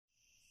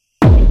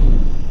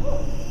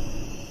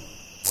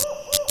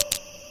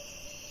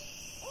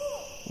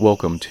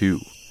Welcome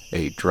to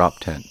a Drop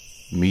Tent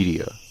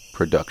Media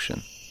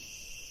production.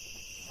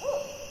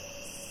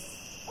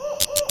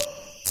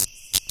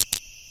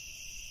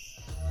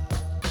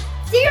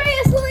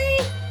 Seriously?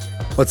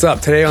 What's up?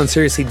 Today on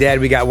Seriously Dad,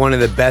 we got one of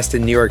the best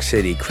in New York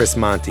City,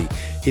 Monty.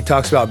 He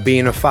talks about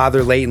being a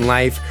father late in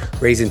life,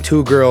 raising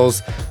two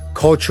girls,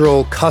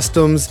 cultural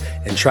customs,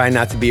 and trying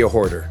not to be a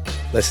hoarder.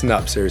 Listen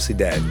up, Seriously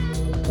Dad.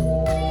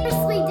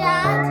 Seriously,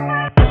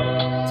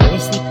 Dad?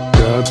 Seriously,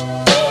 Dad?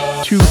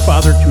 Two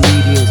father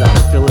comedians out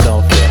of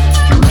Philadelphia.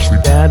 Seriously,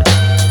 Dad?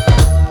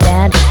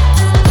 Dad?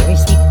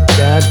 Seriously?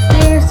 Dad?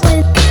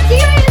 Seriously?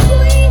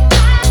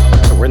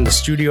 Seriously? We're in the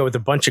studio with a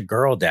bunch of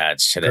girl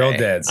dads today. Girl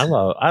dads. I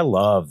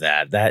love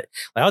that.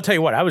 I'll tell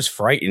you what, I was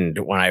frightened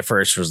when I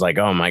first was like,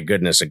 oh my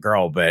goodness, a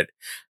girl, but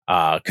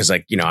because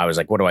I was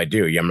like, what do I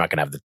do? I'm not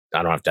gonna have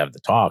I don't have to have the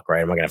talk,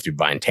 right? I'm not gonna have to be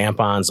buying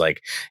tampons.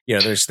 Like,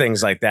 there's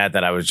things like that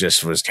I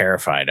was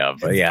terrified of.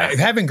 But yeah,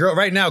 having girl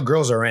right now,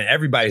 girls are in.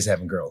 Everybody's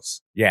having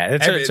girls. Yeah,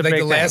 it's a like big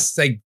the last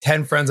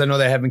 10 friends I know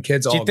that are having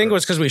kids. Do you think it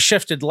was because we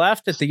shifted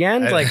left at the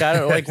end? Like, I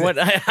don't like what.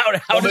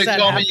 How does that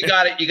told happen?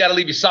 me you got to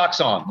leave your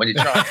socks on when you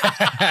try.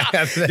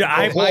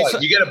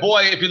 You get a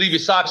boy if you leave your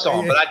socks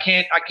on, but I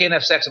can't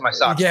have sex with my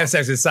socks. You can't have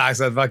sex with socks.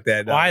 Fuck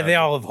that. No, Why they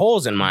all have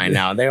holes in mine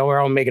now? They were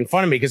all making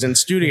fun of me because in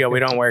studio we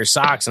don't wear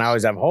socks and I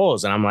always have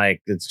holes, and I'm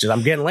like, it's just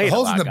I'm getting late. The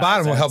holes in the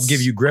bottom will help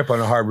give you grip on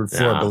a hardwood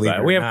floor. Believe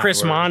it. We have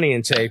Chris Monty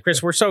and today.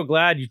 Chris, we're so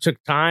glad you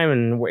took time,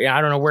 and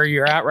I don't know where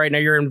you're at right now.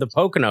 You're in the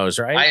Poconos,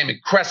 right? I am in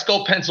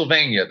Cresco,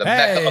 Pennsylvania, the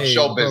mecca of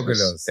show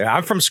business. Yeah,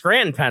 I'm from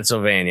Scranton,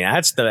 Pennsylvania.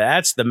 That's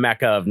the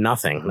mecca of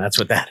nothing. That's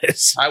what that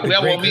is. Me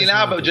and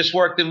Albert just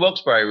worked in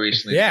Wilkes-Barre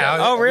recently. Yeah.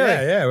 So. Oh, really?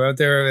 Yeah. We're out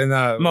there in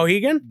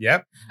Mohegan.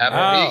 Yep. At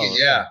Mohegan,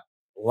 yeah.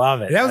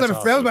 Love it. That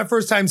was my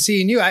first time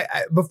seeing you. I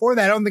before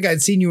that, I don't think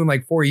I'd seen you in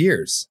like 4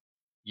 years.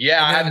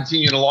 Yeah, I haven't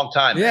seen you in a long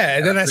time. Yeah,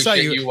 and then I saw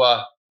you. You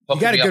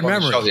got a good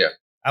memory.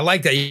 I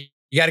like that. You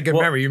got a good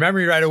memory. You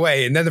remember me right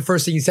away. And then the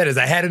first thing you said is,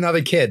 I had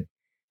another kid.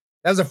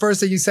 That was the first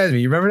thing you said to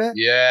me. You remember that?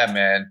 Yeah,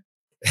 man.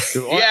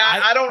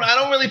 I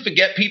don't really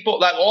forget people.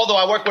 Like, although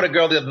I worked with a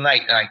girl the other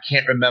night and I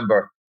can't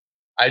remember.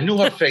 I knew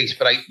her face,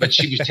 but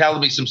she was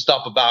telling me some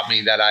stuff about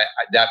me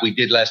that we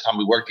did last time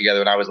we worked together.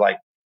 And I was like,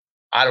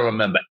 I don't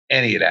remember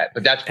any of that.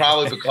 But that's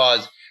probably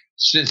because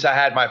since I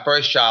had my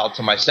first child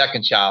to my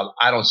second child,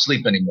 I don't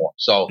sleep anymore.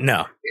 So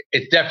no,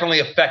 it's definitely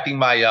affecting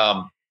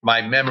my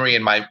my memory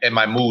and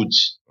my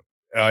moods.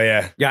 Oh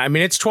yeah. Yeah. I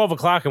mean, it's 12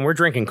 o'clock and we're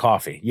drinking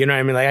coffee. You know what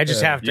I mean? Like, I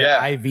just have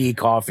to IV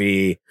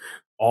coffee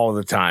all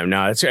the time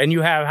now. And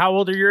you have, how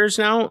old are yours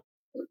now?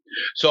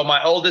 So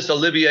my oldest,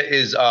 Olivia,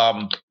 is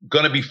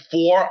going to be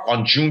 4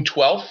 on June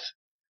 12th.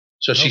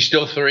 So she's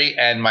still 3.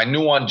 And my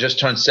new one just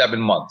turned 7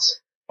 months.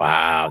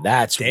 Wow,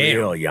 that's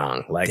real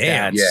young. Like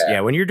Damn.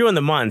 yeah. When you're doing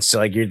the months,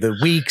 like you're the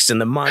weeks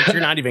and the months,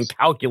 you're not even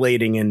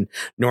calculating in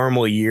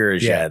normal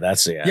years. Yeah,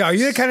 that's it. Yeah, are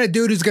you the kind of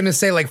dude who's going to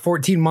say like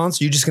 14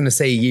 months? Or you're just going to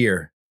say a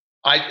year?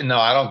 No,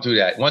 I don't do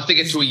that. Once they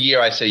get to a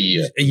year, I say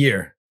year. A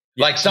year.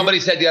 Like somebody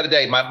said the other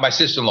day, my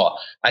sister-in-law,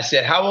 I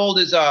said, how old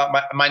is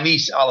my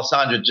niece,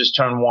 Alessandra, just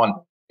turned 1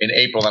 in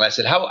April. And I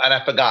said, and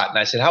I forgot. And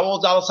I said, how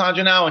old's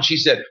Alessandra now? And she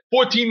said,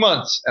 14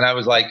 months. And I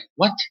was like,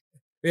 what?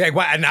 Yeah,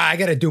 well, now I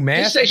got to do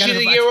math. Just say she's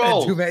a year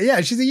old.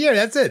 Yeah, she's a year.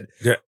 That's it.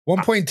 Yeah.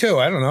 1.2.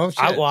 I don't know.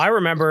 I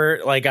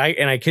remember, like,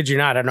 I kid you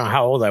not, I don't know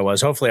how old I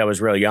was. Hopefully I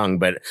was real young,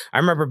 but I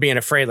remember being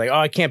afraid, like, oh,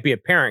 I can't be a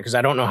parent because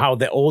I don't know how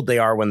old they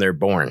are when they're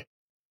born.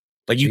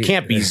 Like, you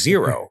can't be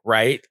 0,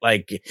 right?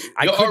 Like,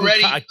 you're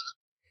already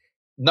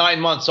 9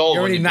 months old.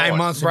 You're already 9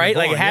 months, right?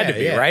 Like, it had to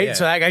be, right? Yeah.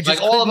 So I just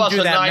all of us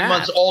are 9 math.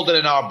 months older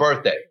than our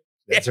birthday.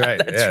 That's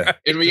right. Right.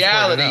 In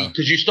reality,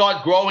 because you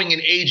start growing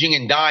and aging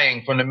and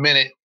dying from the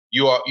minute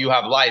you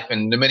have life,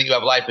 and the minute you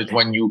have life is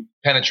when you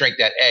penetrate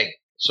that egg.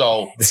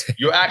 So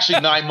you're actually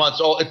 9 months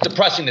old. It's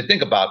depressing to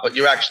think about, but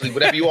you're actually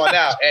whatever you are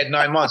now. Add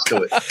 9 months to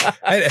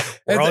it.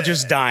 We're all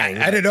just dying.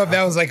 I don't know if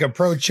that was like a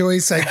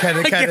pro-choice kind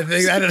of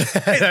thing.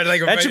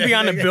 That should be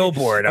on a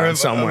billboard on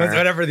somewhere.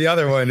 Whatever the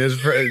other one is,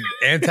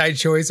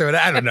 anti-choice or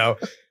whatever. I don't know.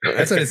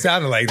 That's what it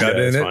sounded like, though,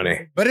 didn't it?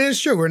 Funny. But it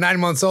is true. We're 9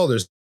 months older.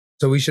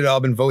 So we should have all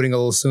been voting a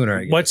little sooner.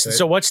 I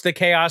guess, what's the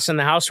chaos in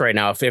the house right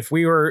now? If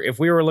we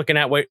were looking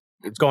at what's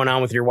going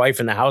on with your wife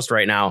in the house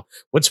right now,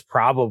 what's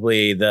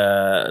probably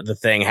the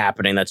thing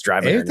happening that's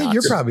driving her nuts?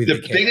 You're probably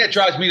the thing that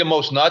drives me the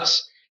most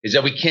nuts is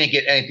that we can't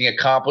get anything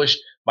accomplished.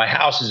 My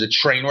house is a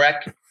train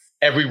wreck.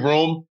 Every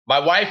room. My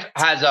wife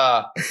has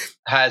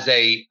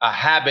a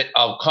habit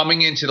of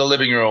coming into the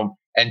living room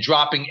and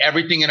dropping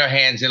everything in her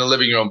hands in the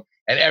living room.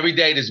 And every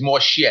day there's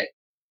more shit.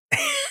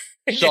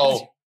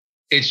 So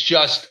it's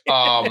just,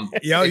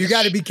 you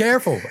got to be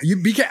careful.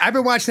 I've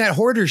been watching that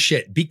hoarder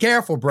shit. Be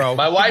careful, bro.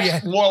 My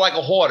wife's more like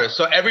a hoarder.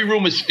 So every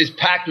room is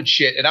packed with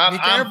shit. And I'm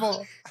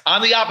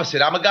the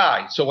opposite. I'm a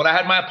guy. So when I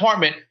had my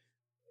apartment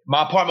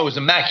was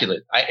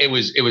immaculate. It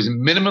was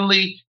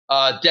minimally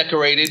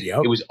decorated.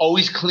 Yep. It was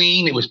always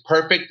clean. It was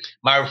perfect.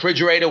 My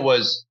refrigerator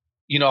was,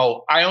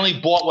 I only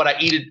bought what I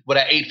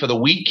ate for the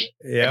week.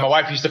 Yeah. And my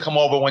wife used to come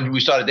over when we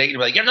started dating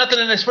and be like, "You have nothing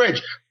in this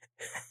fridge."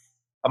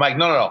 I'm like,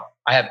 no.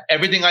 I have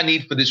everything I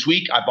need for this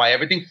week. I buy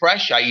everything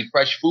fresh. I eat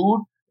fresh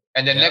food.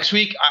 And then next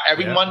week,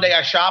 every Monday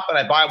I shop and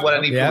I buy what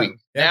I need for the week.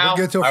 Now,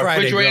 good till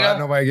Friday, girl.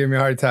 Nobody give me a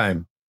hard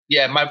time.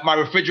 Yeah, my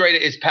refrigerator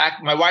is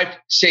packed. My wife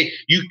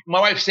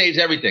saves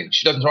everything.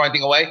 She doesn't throw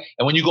anything away.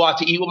 And when you go out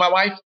to eat with my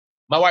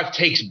wife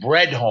takes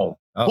bread home.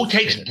 Who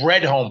takes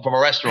bread home from a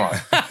restaurant?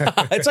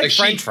 It's like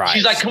French fries.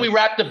 She's like, can we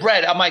wrap the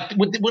bread? I'm like,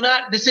 we're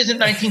not. This isn't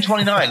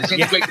 1929. This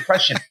ain't the Great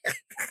Depression.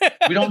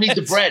 We don't need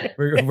the bread.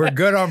 We're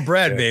good on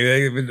bread,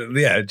 baby.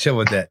 Yeah, chill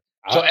with that.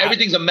 So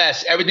everything's a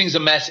mess. Everything's a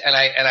mess, and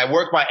I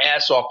work my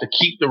ass off to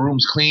keep the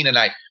rooms clean. And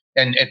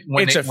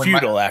it's a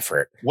futile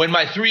effort. When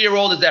my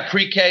 3-year-old is at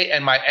pre-K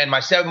and my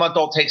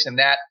 7-month-old takes a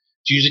nap,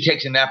 she usually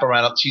takes a nap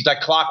around. She's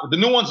like clockwork. The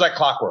new one's like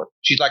clockwork.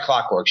 She's like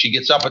clockwork. She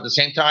gets up at the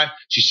same time.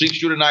 She sleeps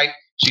through the night.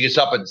 She gets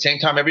up at the same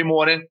time every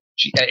morning.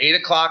 At 8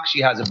 o'clock,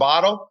 she has a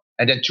bottle.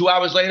 And then 2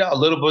 hours later, a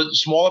little bit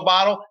smaller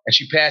bottle, and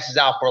she passes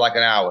out for like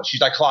an hour.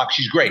 She's like clock.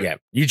 She's great. Yeah,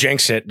 you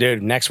jinxed it,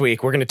 dude. Next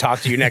week, we're going to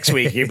talk to you next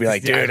week. You'd be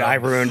like, dude, I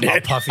ruined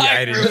it.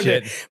 Puffy-eyed and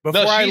shit. Go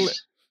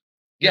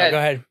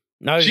ahead.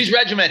 No, she's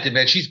regimented,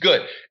 man. She's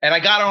good. And I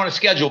got her on a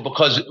schedule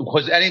because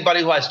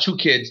anybody who has 2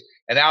 kids,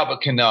 and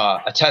Albert can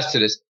attest to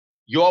this,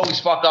 you always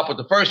fuck up with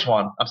the first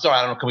one. I'm sorry,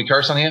 I don't know. Can we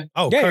curse on here?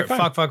 Oh, yeah,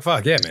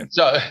 fuck. Yeah, man.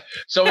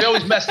 So we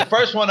always mess the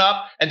first one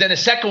up. And then the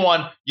second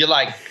one, you're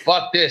like,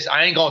 fuck this.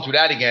 I ain't going through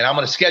that again. I'm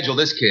going to schedule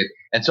this kid.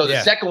 And so the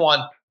second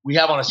one we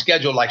have on a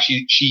schedule, like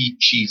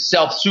she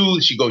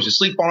self-soothes. She goes to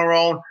sleep on her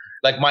own.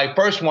 Like my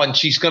first one,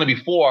 she's going to be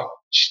 4.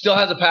 She still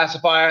has a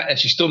pacifier and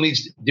she still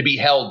needs to be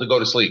held to go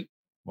to sleep.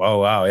 Whoa,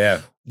 wow,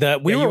 yeah.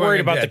 We were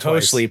worried about the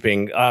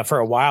co-sleeping for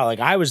a while.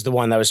 Like I was the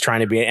one that was trying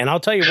to be, and I'll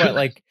tell you what,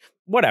 like,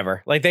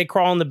 whatever. Like they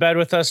crawl in the bed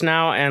with us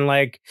now, and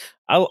like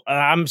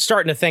I'm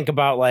starting to think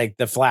about like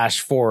the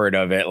flash forward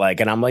of it. Like,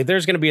 and I'm like,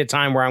 there's going to be a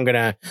time where I'm going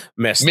to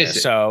miss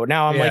this. So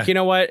now I'm like, you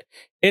know what?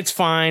 It's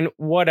fine.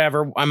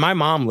 Whatever. My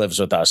mom lives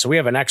with us, so we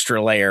have an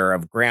extra layer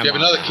of grandma. You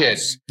have another kid.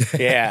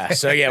 Yeah.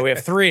 So yeah, we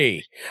have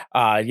 3.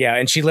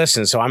 And she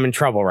listens, so I'm in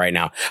trouble right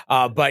now.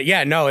 But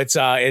yeah, no, it's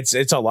a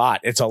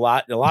lot. It's a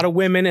lot of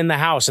women in the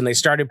house, and they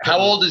started. How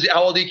old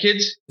are your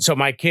kids? So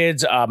my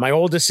kids, my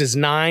oldest is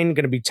 9,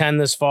 going to be 10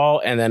 this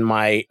fall, and then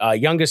my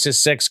youngest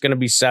is 6, going to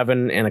be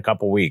 7 in a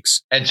couple weeks.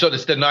 And so the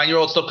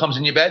 9-year-old still comes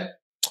in your bed?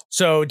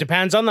 So it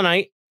depends on the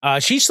night.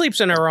 She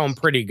sleeps in her own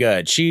pretty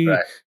good. She's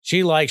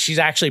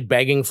actually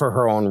begging for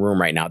her own room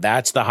right now.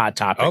 That's the hot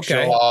topic.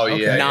 Okay.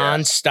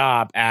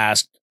 Nonstop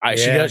ask.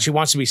 She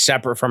wants to be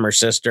separate from her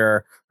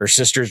sister. Her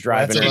sister's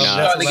driving her nuts. She's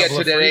starting to get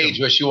to that age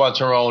where she wants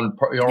her own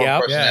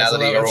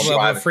personality, her own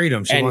private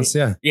freedom. She wants,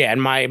 and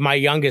my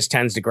youngest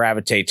tends to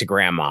gravitate to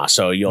grandma.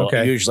 So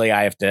usually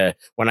I have to,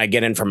 when I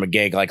get in from a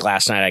gig, like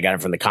last night I got in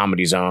from the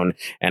Comedy Zone,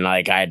 and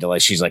like I had to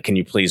she's like, can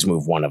you please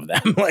move one of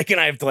them? Like, and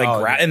I have to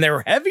and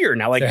they're heavier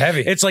now. Like they're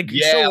heavy. It's like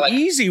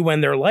easy when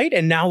they're light,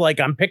 and now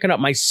like I'm picking up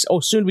my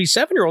soon to be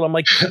 7-year-old. I'm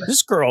like,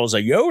 this girl's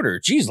a yoder.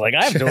 Jeez, like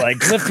I have to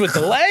like lift with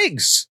the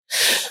legs.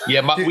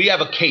 Yeah, we have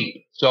a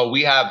cape, so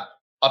we have.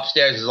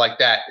 Upstairs is like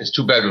that. It's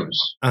 2 bedrooms.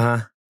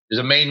 There's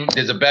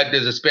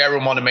a spare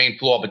room on the main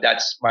floor, but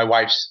that's my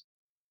wife's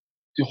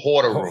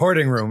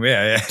hoarding room.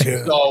 Yeah.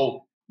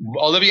 So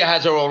Olivia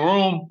has her own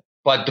room,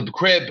 but the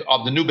crib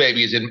of the new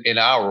baby is in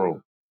our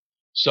room.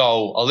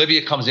 So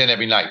Olivia comes in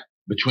every night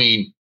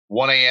between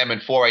 1 a.m.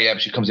 and 4 a.m.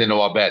 She comes into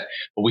our bed.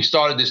 But we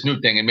started this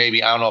new thing, and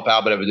maybe, I don't know if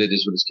Albert ever did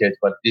this with his kids,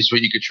 but this is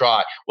what you could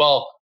try.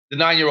 Well, the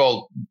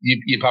 9-year-old,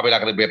 you're probably not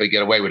going to be able to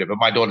get away with it, but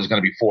my daughter's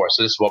going to be 4.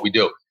 So this is what we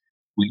do.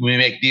 We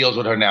make deals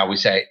with her now. We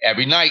say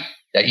every night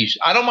that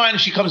I don't mind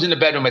if she comes in the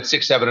bedroom at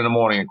 6, 7 in the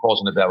morning and crawls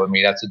in the bed with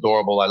me. That's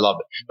adorable. I love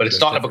it. But it's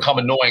starting to become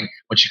annoying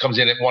when she comes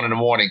in at 1 in the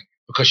morning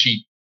because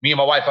me and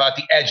my wife are at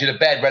the edge of the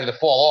bed ready to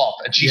fall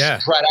off, and she's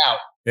spread out.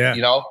 Yeah.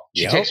 You know,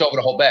 she takes over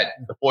the whole bed,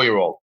 the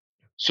 4-year-old.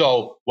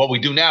 So what we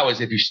do now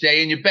is if you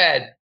stay in your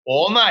bed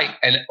all night,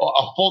 and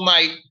a full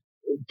night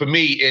for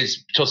me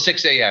is till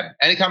 6 a.m.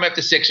 Anytime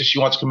after 6, if she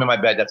wants to come in my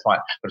bed, that's fine.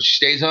 But if she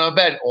stays in her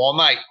bed all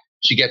night,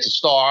 she gets a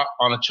star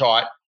on a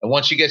chart. And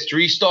once she gets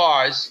 3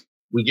 stars,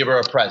 we give her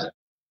a present.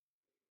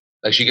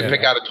 Like she can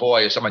pick out a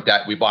toy or something like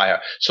that. We buy her.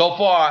 So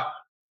far,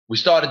 we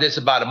started this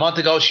about a month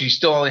ago. She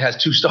still only has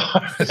 2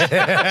 stars. But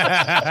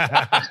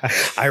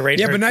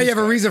now you have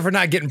a reason for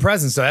not getting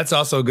presents. So that's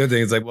also a good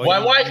thing. It's like,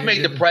 my wife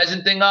made the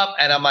present thing up,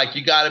 and I'm like,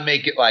 you got to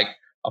make it like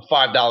a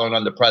 $5 and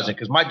under present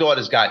because my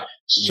daughter's got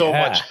so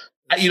much.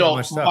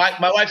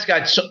 My wife's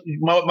got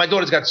my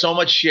daughter's got so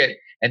much shit,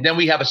 and then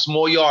we have a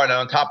small yard, and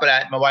on top of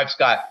that, my wife's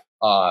got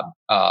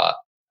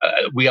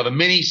we have a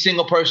mini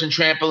single person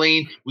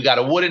trampoline. We got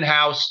a wooden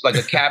house, like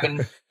a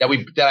cabin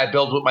that I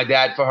built with my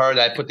dad for her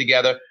that I put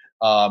together.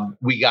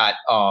 We got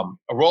a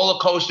roller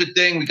coaster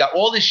thing. We got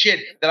all this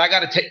shit that I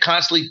got to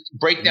constantly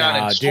break down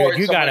and store.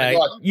 Dude,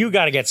 you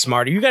gotta get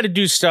smarter. You got to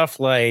do stuff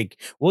like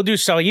we'll do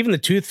stuff like even the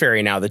Tooth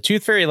Fairy now. The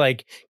Tooth Fairy,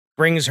 like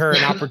brings her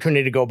an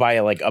opportunity to go buy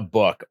like a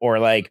book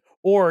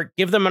or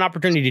give them an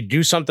opportunity to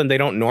do something they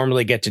don't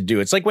normally get to do.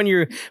 It's like when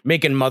you're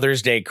making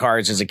Mother's Day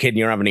cards as a kid and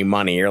you don't have any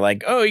money. You're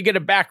like, oh, you get a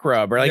back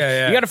rub, or like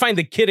you got to find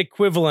the kid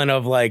equivalent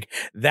of like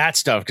that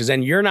stuff, because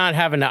then you're not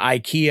having to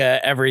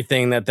IKEA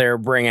everything that they're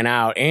bringing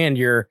out, and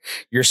you're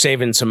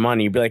saving some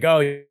money. You'd be like, oh,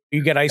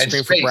 you get ice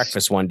cream for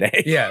breakfast one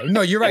day. Yeah,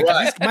 no, you're right.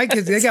 My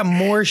kids, they got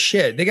more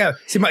shit. They got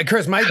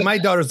Chris. My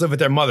daughters live with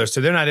their mother, so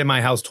they're not in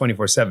my house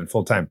 24/7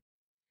 full time.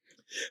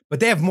 But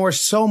they have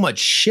so much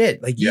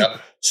shit. Like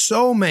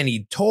so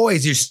many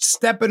toys. You're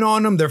stepping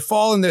on them. They're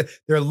falling.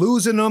 They're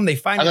losing them. They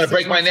find. I'm gonna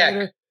break my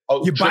neck.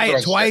 Oh, you buy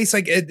it twice.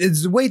 Like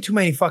it's way too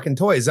many fucking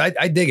toys. I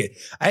dig it.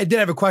 I did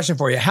have a question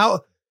for you.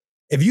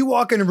 If you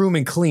walk in a room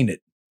and clean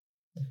it,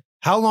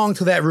 how long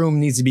till that room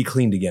needs to be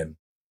cleaned again?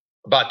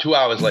 About 2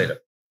 hours later.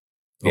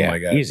 Oh my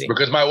God. Easy.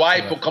 Because my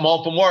wife will come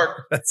home from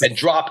work and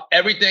drop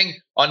everything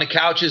on the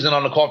couches and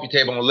on the coffee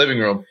table in the living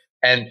room.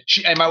 And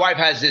my wife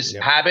has this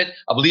habit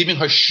of leaving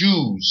her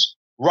shoes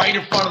right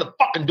in front of the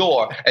fucking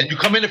door. And you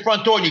come in the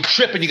front door and you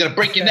trip and you're going to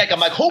break your neck.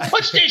 I'm like, who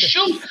puts their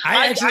shoes?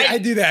 I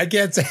do that. I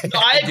can't say. No,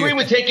 I agree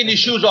with taking these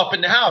shoes off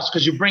in the house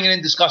because you're bringing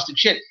in disgusting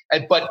shit.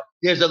 But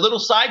there's a little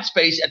side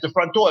space at the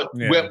front door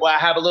where I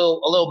have a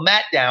little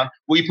mat down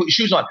where you put your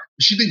shoes on.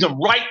 She leaves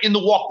them right in the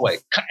walkway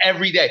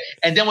every day.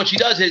 And then what she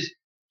does is,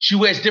 she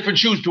wears different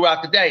shoes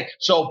throughout the day.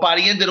 So by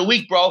the end of the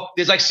week, bro,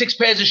 there's like 6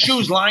 pairs of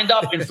shoes lined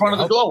up in front of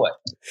the doorway.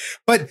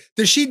 But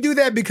does she do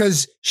that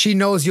because she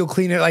knows you'll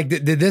clean it? Like,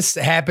 did this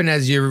happen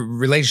as your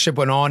relationship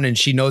went on and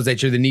she knows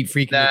that you're the neat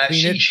freak? Nah,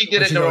 she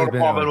did it in her own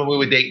apartment when we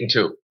were dating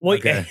too. Well,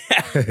 okay.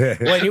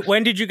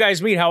 when did you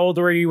guys meet? How old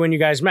were you when you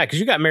guys met? Because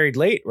you got married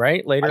late,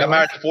 right? Later. I got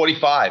married at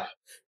 45.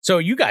 So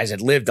you guys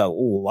had lived a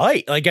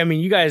life. Like, I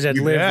mean, you guys had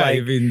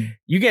lived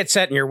you get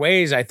set in your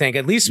ways, I think.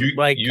 At least you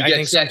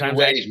get set in your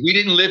ways. We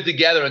didn't live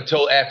together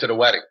until after the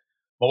wedding.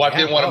 My wife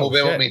didn't want to move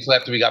in with me until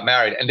after we got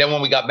married. And then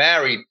when we got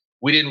married,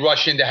 we didn't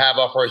rush in to have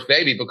our first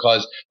baby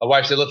because my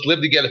wife said, let's live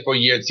together for a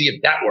year and see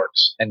if that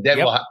works. And then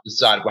we'll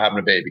decide if we're having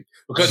a baby.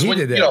 Because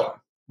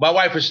my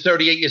wife was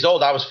 38 years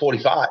old. I was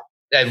 45.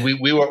 And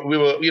we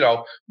were,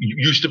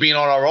 used to being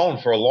on our own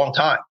for a long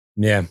time.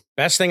 Yeah.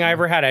 Best thing I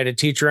ever had. I had a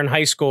teacher in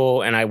high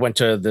school, and I went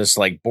to this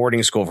like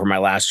boarding school for my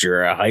last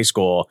year at high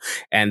school.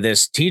 And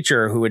this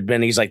teacher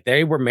he's like,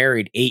 they were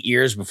married 8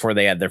 years before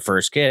they had their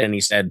first kid. And he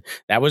said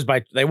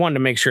they wanted to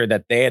make sure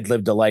that they had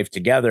lived a life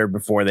together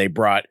before they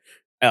brought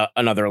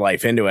another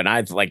life into it. And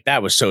I like,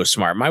 that was so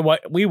smart.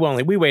 We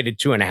waited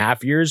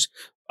 2.5 years.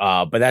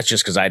 But that's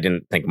just because I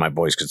didn't think my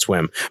boys could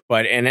swim.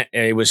 But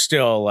it was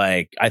still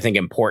like, I think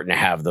important to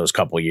have those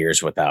couple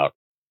years without,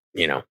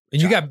 And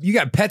you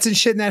got pets and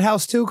shit in that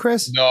house too,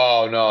 Chris? No.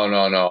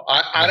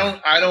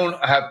 I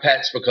don't have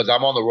pets because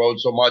I'm on the road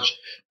so much.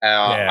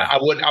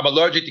 I'm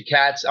allergic to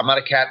cats. I'm not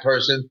a cat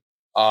person.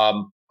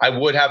 I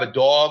would have a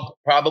dog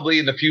probably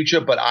in the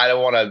future, but I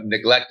don't want to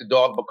neglect the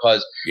dog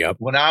because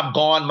when I'm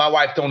gone, my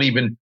wife don't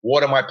even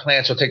water my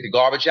plants or take the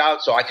garbage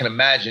out. So I can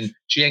imagine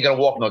she ain't gonna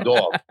walk no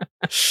dog.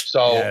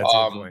 So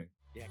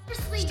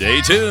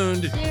stay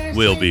tuned.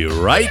 We'll be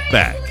right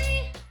back.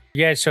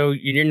 Yeah, so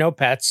you're no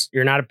pets.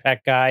 You're not a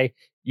pet guy.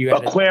 You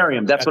had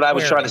aquarium. That's what I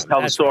was trying to tell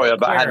the story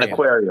about. I had an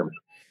aquarium.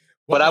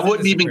 But I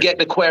wouldn't even get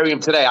an aquarium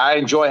today. I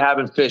enjoy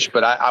having fish,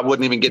 but I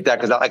wouldn't even get that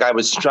because, like I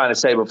was trying to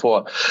say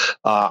before,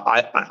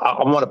 I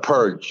want to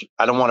purge.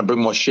 I don't want to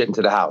bring more shit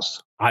into the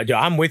house.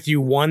 I'm with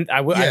you.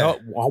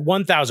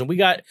 1,000.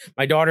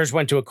 My daughters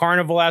went to a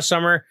carnival last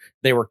summer.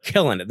 They were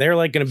killing it. They're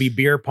like going to be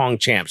beer pong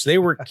champs. They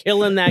were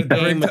killing that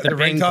game with the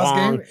ping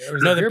pong.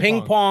 No, the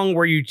ping pong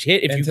where you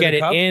hit, if you get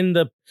it in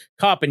the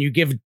cup and you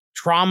give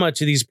trauma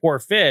to these poor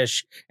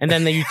fish, and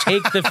then you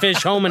take the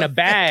fish home in a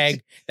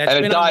bag that's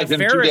been on the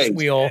Ferris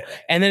wheel,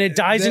 and then it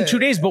dies in 2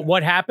 days. But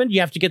what happened? You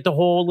have to get the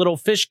whole little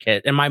fish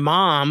kit. And my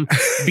mom,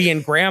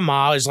 being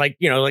grandma, is like,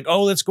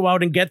 oh, let's go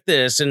out and get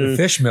this. And the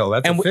fish mill.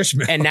 That's a fish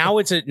mill. And now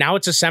it's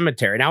a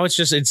cemetery. Now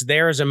it's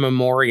there as a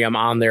memoriam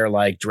on their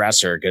like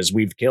dresser because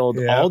we've killed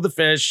all the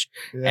fish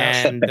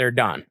and they're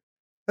done.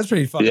 That's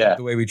pretty fun. The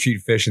way we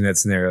treat fish in that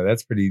scenario.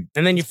 That's pretty.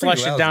 And then you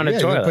flush it down the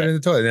toilet. Put it in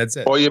the toilet. That's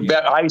it. Or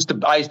I used to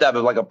have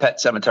like a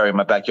pet cemetery in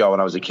my backyard when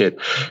I was a kid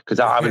because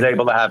I was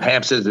able to have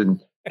hamsters and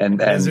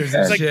lizards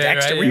and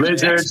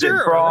lizards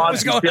and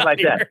frogs and shit like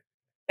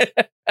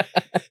that.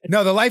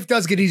 No, the life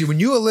does get easier when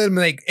you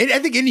eliminate. I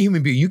think any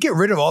human being, you get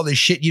rid of all this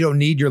shit you don't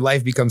need. Your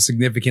life becomes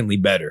significantly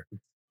better.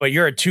 But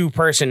you're a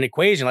 2-person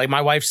equation. Like my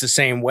wife's the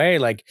same way.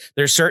 Like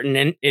there's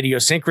certain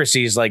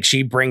idiosyncrasies. Like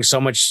she brings so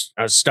much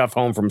stuff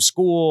home from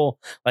school.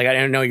 Like I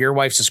don't know, your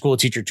wife's a school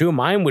teacher too.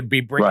 Mine would be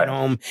bringing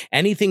home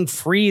anything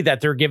free that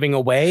they're giving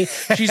away.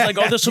 She's like,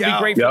 oh, this will be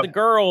great for the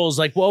girls.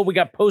 Like, well, we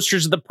got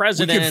posters of the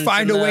president. We can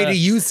find a way to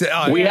use it.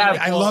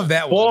 I love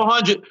that one.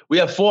 400. We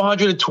have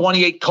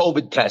 428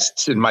 COVID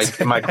tests in my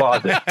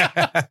closet.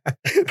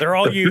 They're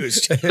all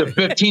used. The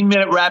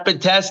 15-minute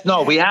rapid test.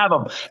 No, we have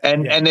them,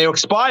 and they're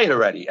expired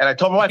already. And I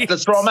told my wife,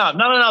 let's throw them out.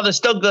 No, they're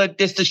still good.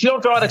 You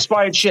don't throw out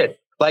expired shit.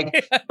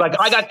 Like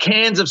I got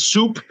cans of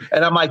soup,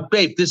 and I'm like,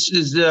 babe, this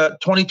is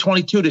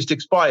 2022. This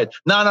expired.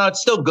 No, it's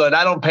still good.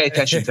 I don't pay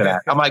attention to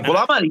that. I'm like, well,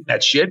 I'm not eating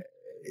that shit.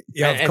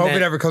 Yeah, if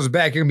COVID ever comes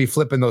back, you're gonna be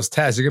flipping those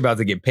tests. You're about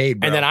to get paid,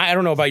 bro. And then I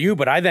don't know about you,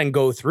 but I then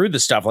go through the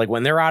stuff. Like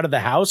when they're out of the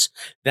house,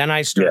 then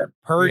I start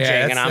purging,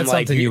 and I'm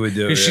like, something you would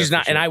do. She's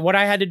not, sure. and what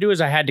I had to do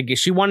is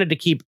she wanted to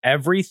keep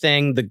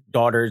everything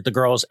the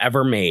girls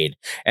ever made,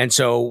 and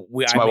so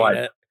my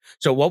wife.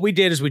 So what we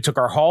did is we took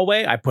our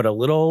hallway. I put a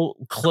little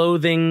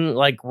clothing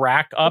like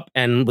rack up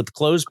and with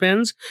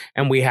clothespins,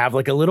 and we have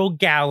like a little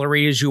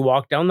gallery as you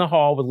walk down the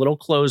hall with little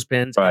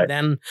clothespins. Right.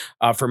 And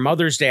then for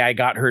Mother's Day, I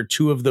got her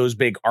 2 of those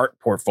big art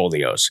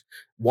portfolios,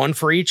 one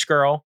for each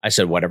girl. I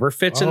said, whatever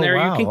fits in there,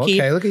 you can keep.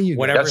 Okay, look at you.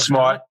 Whatever That's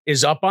smart.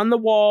 is up on the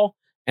wall.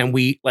 And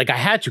I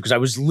had to, because I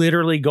was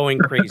literally going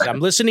crazy. I'm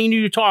listening to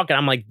you talk, and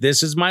I'm like,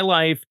 this is my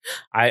life.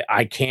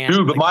 I can't.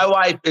 Dude, but my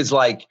wife is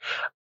like,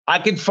 I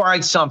can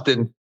find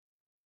something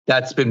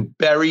that's been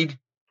buried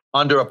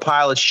under a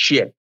pile of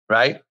shit,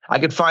 right? I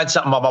could find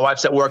something while my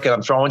wife's at work and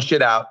I'm throwing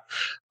shit out.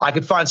 I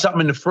could find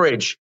something in the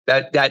fridge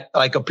that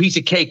like a piece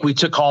of cake we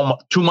took home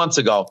 2 months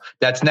ago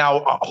that's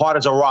now hard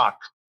as a rock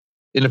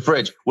in the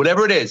fridge.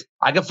 Whatever it is,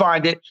 I could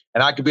find it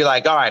and I could be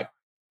like, all right,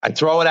 I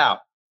throw it out.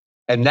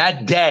 And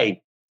that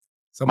day,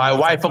 my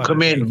wife will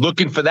come in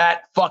looking for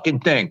that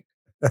fucking thing.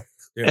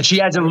 Yeah. And she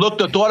hasn't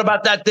looked or thought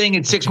about that thing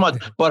in 6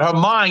 months, but her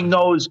mind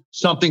knows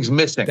something's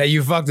missing. That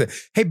you fucked it.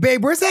 Hey,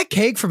 babe, where's that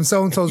cake from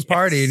so-and-so's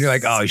party? And you're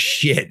like, oh,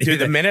 shit. Dude,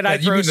 the minute I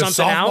throw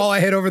something out. I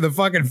hit over the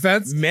fucking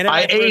fence?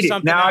 I ate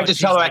it. Now I just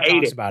tell her I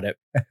ate it. About it.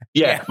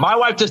 Yeah. My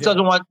wife just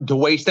doesn't want to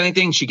waste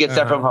anything. She gets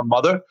that from her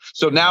mother.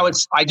 So now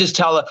I just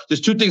tell her, there's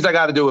 2 things I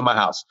got to do in my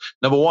house.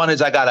 Number one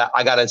is I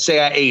gotta say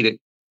I ate it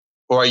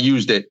or I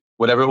used it,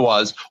 whatever it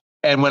was.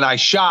 And when I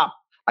shop,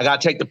 I got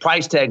to take the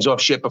price tags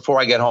off shit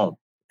before I get home.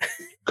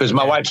 Because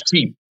my wife's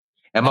cheap.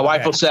 And my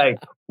wife will say,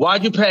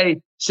 why'd you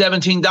pay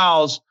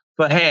 $17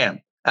 for ham?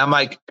 And I'm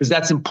like, because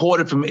that's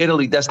imported from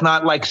Italy. That's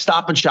not like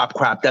Stop and Shop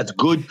crap. That's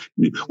good.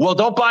 Well,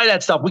 don't buy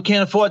that stuff. We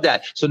can't afford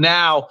that. So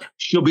now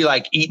she'll be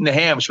like eating the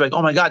ham. She'll be like,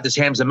 oh my God, this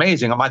ham's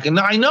amazing. I'm like,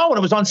 no, I know. And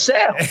it was on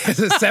sale. It's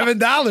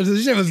 $7.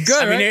 This shit was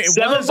good. I mean, it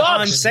was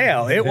on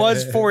sale. It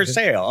was for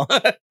sale.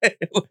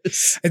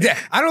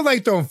 I don't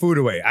like throwing food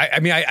away. I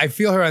mean, I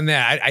feel her on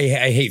that.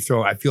 I hate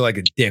throwing. I feel like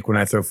a dick when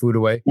I throw food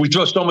away. We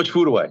throw so much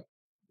food away.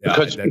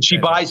 Because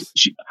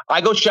I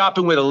go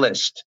shopping with a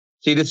list.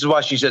 See, this is why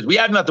she says, we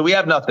have nothing.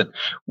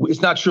 It's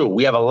not true.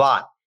 We have a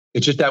lot.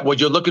 It's just that what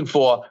you're looking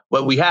for,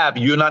 what we have,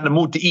 you're not in the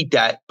mood to eat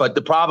that. But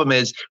the problem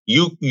is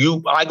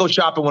I go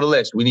shopping with a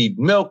list. We need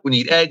milk, we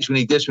need eggs, we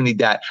need this, we need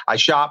that. I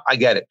shop, I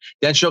get it.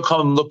 Then she'll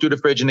come and look through the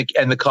fridge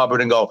and the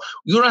cupboard and go,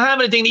 you don't have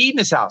anything to eat in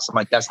this house. I'm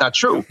like, that's not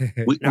true.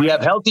 We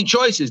have healthy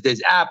choices.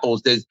 There's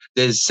apples,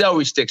 there's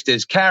celery sticks,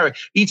 there's carrot.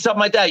 Eat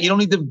something like that. You don't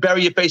need to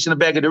bury your face in a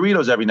bag of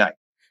Doritos every night.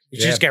 You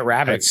just get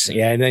rabbits.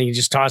 Yeah. And then you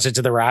just toss it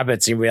to the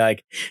rabbits and be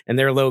like, and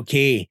they're low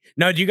key.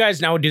 No,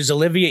 does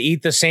Olivia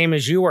eat the same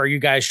as you? Or are you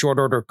guys short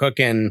order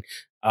cooking?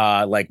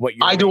 Like what you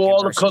I do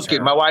all the cooking.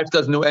 Her? My wife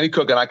doesn't do any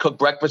cooking. I cook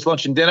breakfast,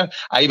 lunch, and dinner.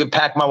 I even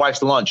pack my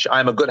wife's lunch.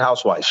 I'm a good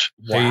housewife.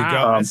 Wow. There you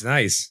go. That's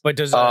nice. But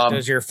does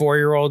your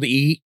 4-year-old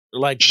eat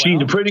like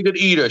she's a pretty good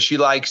eater. She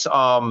likes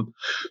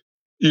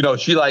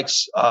she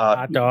likes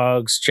hot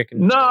dogs,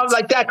 chicken. No,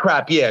 like that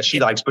crap. Yeah, she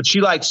likes, but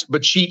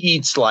she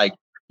eats like,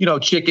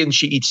 chicken,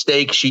 she eats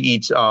steak, she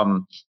eats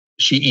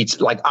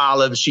like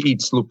olives, she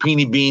eats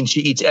lupini beans, she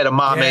eats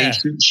edamame,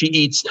 yeah. she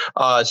eats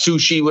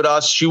sushi with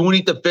us. She won't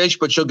eat the fish,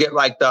 but she'll get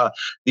like the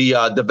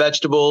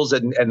vegetables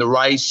and the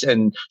rice,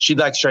 and she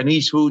likes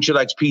Chinese food, she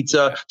likes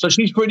pizza. So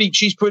she's pretty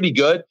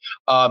good.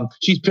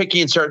 She's picky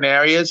in certain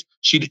areas.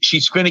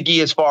 She's finicky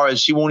as far as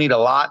she won't eat a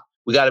lot.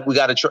 We got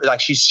to try,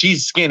 like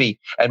she's skinny,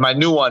 and my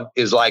new one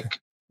is like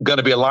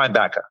gonna be a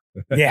linebacker.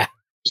 Yeah.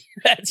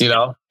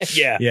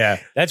 Yeah.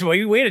 That's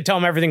why we had to tell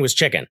them everything was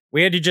chicken.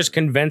 We had to just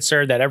convince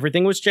her that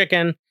everything was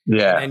chicken.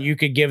 Yeah. And you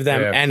could give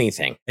them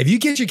anything. If you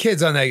get your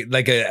kids on a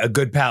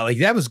good palate, like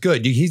that was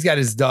good. He's got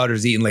his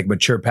daughters eating like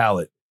mature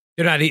palate.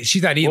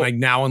 She's not eating like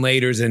now and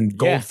laters and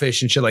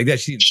goldfish and shit like that.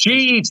 She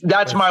eats.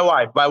 That's my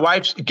wife. My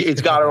wife's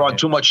it's got her on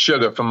too much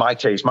sugar for my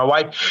taste. My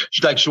wife,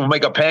 she'll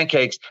make up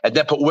pancakes and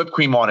then put whipped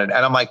cream on it.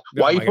 And I'm like,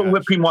 why you put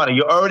whipped cream on it?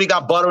 You already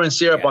got butter and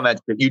syrup on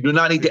that shit. You do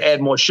not need to add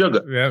more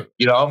sugar. Yeah.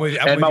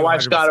 And my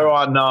wife's got her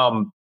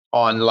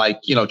on like,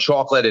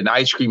 chocolate and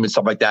ice cream and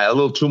stuff like that. A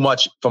little too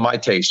much for my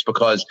taste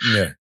because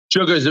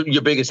sugar is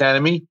your biggest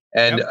enemy.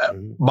 And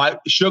my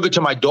sugar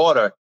to my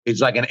daughter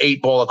is like an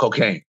 8-ball of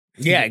cocaine.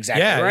 Yeah,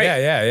 exactly.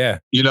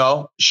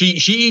 Yeah.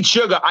 She eats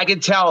sugar. I can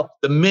tell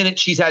the minute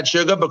she's had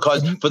sugar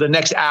because for the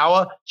next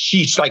hour,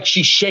 she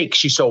shakes.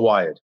 She's so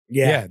wired.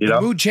 Yeah. The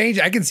mood change.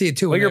 I can see it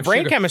too. Well, your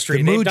brain chemistry.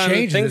 The mood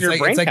changes.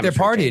 It's like they're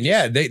partying.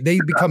 Yeah, they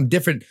become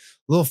different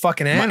little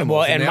fucking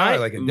animals.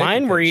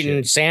 Mine were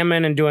eating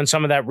salmon and doing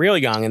some of that real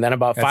young, and then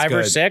about 5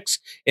 or 6,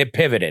 it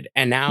pivoted,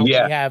 and now we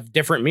have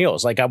different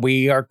meals. Like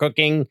we are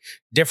cooking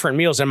different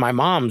meals, and my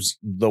mom's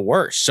the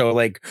worst. So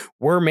like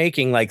we're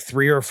making like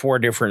 3 or 4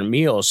 different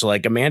meals. So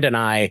like Amanda and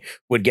I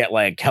would get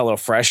like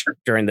HelloFresh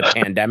during the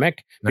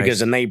pandemic because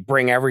then they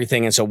bring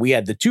everything, and so we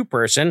had the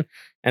 2-person.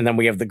 And then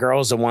we have the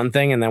girls, the one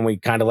thing, and then we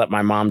kind of let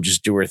my mom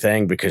just do her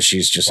thing because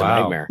she's just a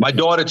nightmare. My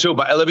daughter too,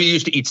 but Olivia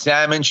used to eat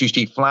salmon. She used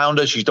to eat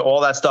flounder. She used to all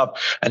that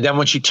stuff. And then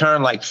when she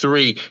turned like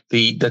 3,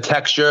 the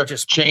texture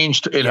just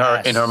changed in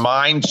her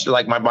mind.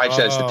 Like my wife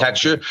says, the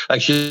texture,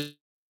 like she.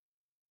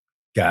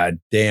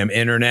 Goddamn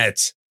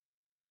internet.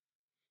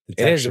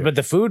 It is, but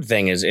the food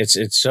thing is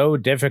it's so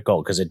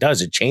difficult because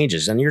it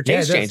changes, and your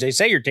taste changes. They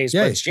say your taste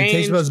buds change.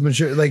 Your taste buds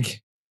mature,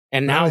 like.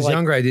 And now, when I was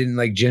younger, I didn't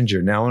like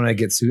ginger. Now, when I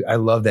get I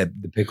love the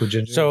pickled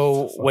ginger.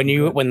 So when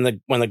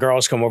the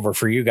girls come over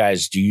for you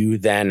guys, do you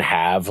then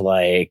have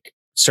like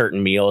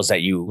certain meals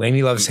that you?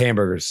 Lainey loves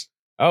hamburgers.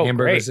 Oh,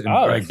 hamburgers great.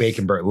 and like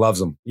bacon. Loves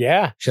them.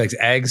 Yeah, she likes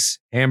eggs,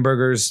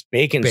 hamburgers.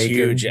 Bacon's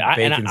huge.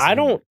 I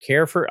don't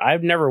care for.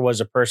 I've never was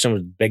a person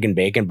with big and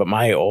bacon, but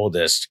my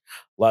oldest,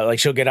 like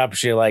she'll get up,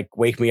 she'll like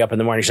wake me up in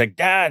the morning. She's like,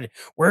 "Dad,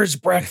 where's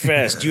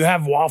breakfast? Do you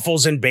have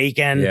waffles and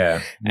bacon?"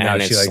 Yeah,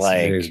 and she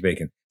likes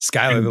bacon.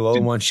 Skylar, the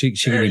little one, she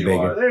can eat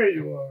bacon. There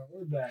you are.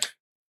 We're back.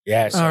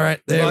 Yeah. All right.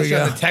 There we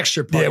go. The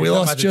texture part. Yeah, we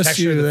lost just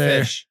you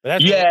there.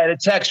 The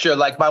texture.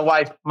 Like my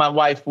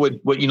wife would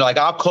like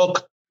I'll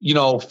cook,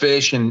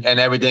 fish and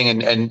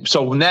everything. And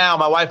so now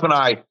my wife and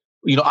I,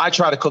 I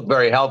try to cook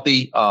very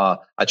healthy.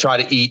 I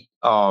try to eat,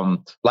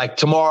 like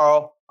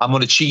tomorrow I'm going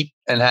to cheat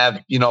and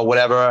have,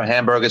 whatever,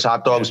 hamburgers,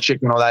 hot dogs,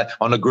 chicken, all that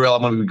on the grill.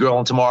 I'm going to be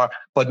grilling tomorrow.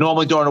 But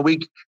normally during the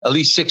week, at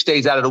least 6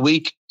 days out of the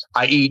week,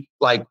 I eat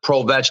like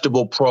pro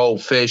vegetable, pro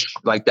fish,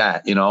 like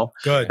that,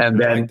 Good. And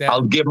then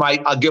I'll give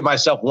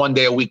myself 1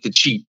 day a week to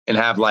cheat and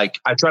have like,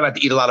 I try not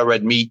to eat a lot of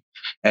red meat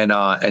and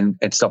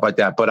stuff like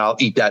that, but I'll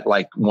eat that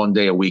like 1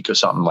 day a week or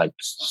something like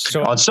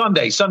on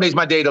Sunday. Sunday's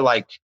my day to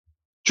like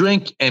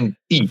drink and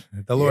eat.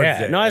 The Lord's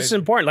day, no, that's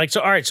important. Like,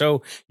 so, all right.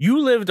 So you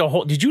lived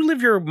did you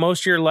live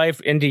most of your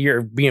life into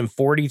your being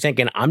 40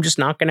 thinking I'm just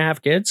not going to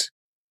have kids?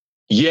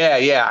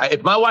 Yeah.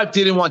 If my wife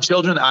didn't want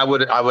children, I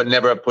would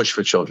never have pushed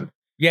for children.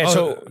 Yeah.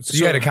 So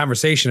you had a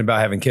conversation about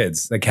having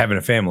kids, like having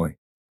a family.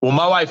 Well,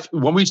 my wife,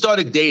 when we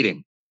started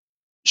dating,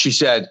 she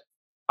said,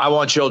 I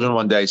want children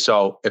one day.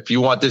 So if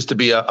you want this to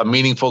be a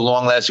meaningful,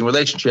 long lasting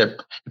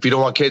relationship, if you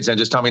don't want kids, then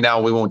just tell me now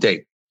and we won't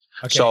date.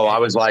 Okay. So I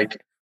was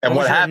like, and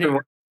what happened?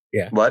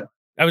 What?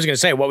 I was going to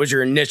say, what was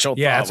your initial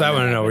thought? Yeah, that's what I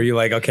want to know. Were you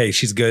like, okay,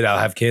 she's good, I'll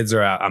have kids,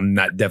 or I'm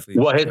not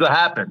definitely? Well, here's what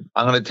happened.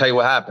 I'm going to tell you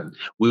what happened.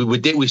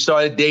 We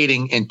started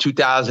dating in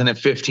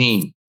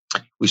 2015.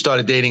 We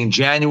started dating in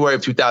January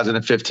of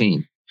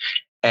 2015.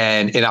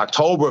 And in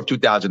October of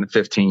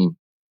 2015,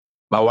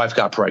 my wife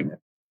got pregnant.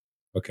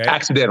 Okay.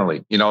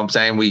 Accidentally. You know what I'm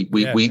saying? We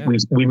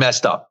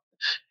messed up.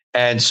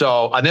 And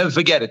so I'll never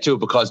forget it too,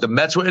 because the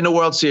Mets were in the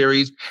World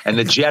Series and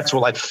the Jets were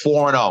like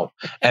 4-0.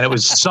 And it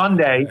was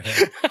Sunday.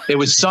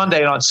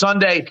 And on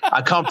Sunday,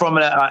 I come from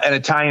an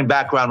Italian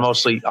background,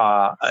 mostly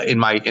in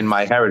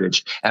my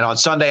heritage. And on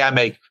Sunday, I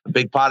make a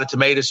big pot of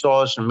tomato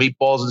sauce and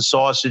meatballs and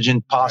sausage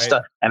and pasta.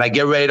 Right. And I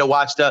get ready to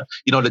watch the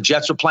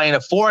Jets were playing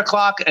at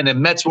 4:00 and the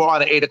Mets were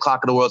on at 8:00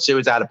 in the World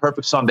Series. I had a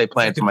perfect Sunday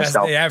plan for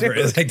myself.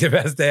 It's like the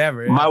best day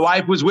ever. Yeah. My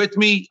wife was with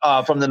me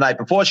from the night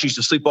before. She used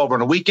to sleep over on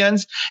the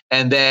weekends.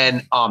 And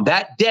then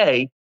that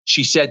day,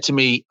 she said to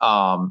me,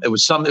 it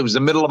was the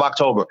middle of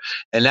October.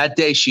 And that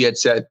day she had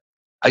said,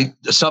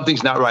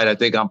 something's not right. I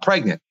think I'm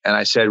pregnant. And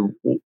I said,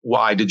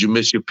 why did you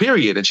miss your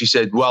period? And she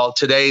said, well,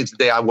 today's the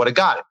day I would have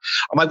got it.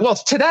 I'm like, well,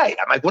 it's today.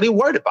 I'm like, what are you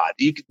worried about?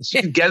 You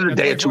can get it a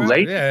day or two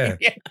late. Yeah.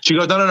 She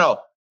goes, no.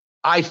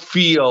 I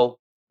feel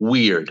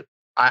weird.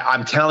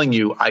 I'm telling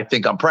you, I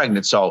think I'm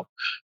pregnant. So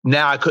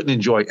now I couldn't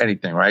enjoy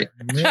anything. Right.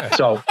 Yeah.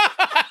 So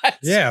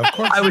yeah, of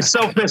course. I was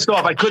so pissed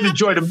off. I couldn't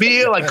enjoy the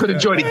meal. I couldn't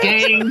enjoy the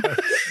game.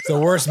 It's the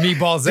worst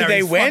meatballs ever. Did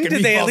they win?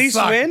 Did they at least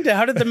win?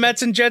 How did the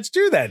Mets and Jets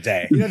do that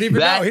day? You don't even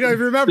know. You don't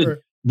even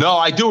remember. No,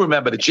 I do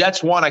remember. The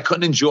Jets won. I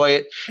couldn't enjoy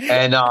it.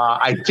 And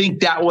I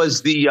think that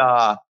was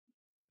that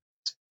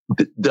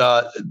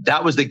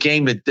was the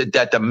game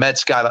that the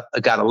Mets got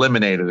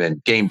eliminated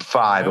in, Game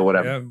 5 or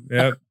whatever.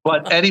 Yeah.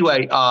 But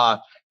anyway, God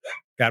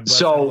bless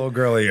that little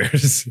girl of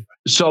yours.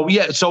 So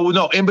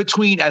in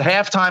between at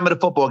halftime of the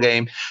football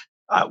game,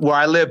 where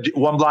I lived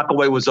 1 block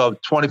away was a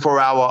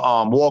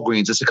 24-hour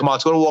Walgreens. I said, come on,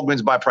 let's go to Walgreens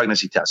and buy a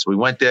pregnancy test. So we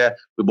went there.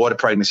 We bought a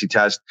pregnancy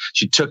test.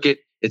 She took it.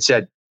 It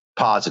said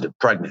positive,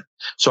 pregnant.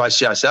 So I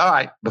said, all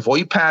right, before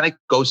you panic,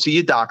 go see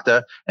your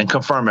doctor and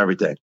confirm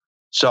everything.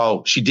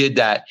 So she did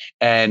that,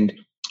 and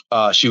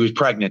she was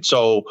pregnant.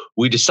 So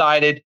we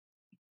decided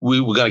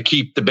we were going to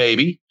keep the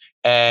baby.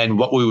 And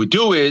what we would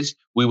do is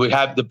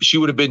she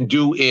would have been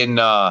due in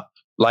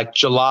like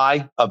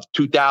July of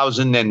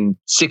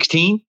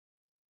 2016.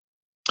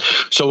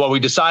 So what we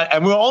decided,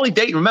 and we were only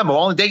dating, remember, we're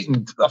only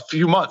dating a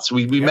few months.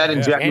 We met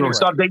in January. We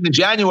started dating in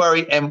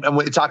January, and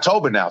it's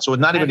October now. So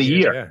it's not even a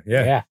year.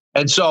 Yeah.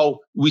 And so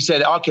we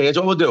said, okay, here's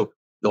what we'll do.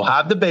 You'll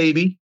have the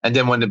baby. And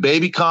then when the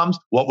baby comes,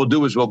 what we'll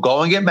do is we'll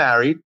go and get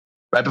married.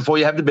 Right before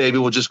you have the baby,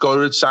 we'll just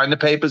go to sign the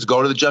papers,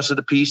 go to the justice of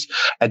the peace.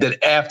 And then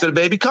after the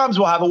baby comes,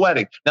 we'll have a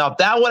wedding. Now, if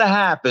that would have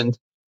happened,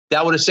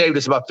 that would have saved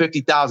us about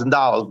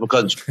 $50,000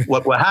 because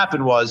what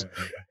happened was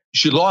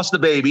she lost the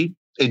baby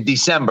in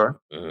December.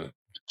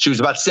 She was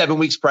about 7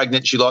 weeks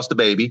pregnant. She lost the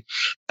baby.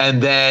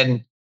 And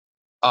then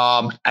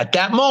at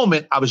that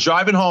moment, I was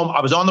driving home.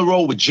 I was on the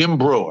road with Jim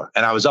Brewer,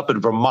 and I was up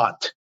in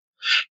Vermont.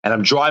 And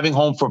I'm driving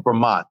home from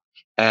Vermont.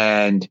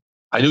 And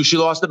I knew she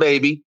lost the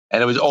baby,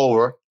 and it was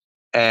over.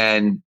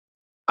 And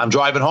I'm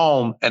driving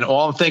home, and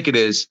all I'm thinking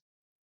is,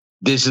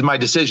 this is my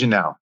decision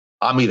now.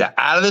 I'm either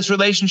out of this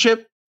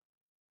relationship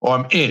or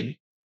I'm in,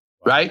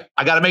 right?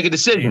 I got to make a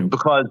decision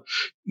because,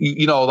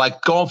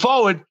 like going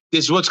forward,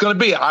 this is what's going to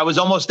be. I was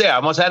almost there. I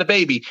almost had a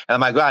baby. And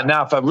I'm like, God,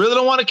 now if I really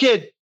don't want a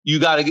kid, you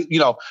got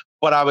to,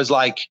 but I was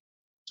like,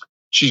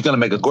 she's going to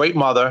make a great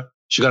mother.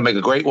 She's going to make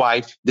a great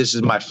wife. This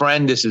is my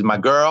friend. This is my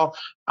girl.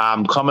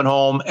 I'm coming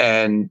home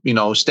and,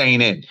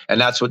 staying in. And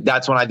that's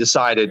when I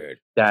decided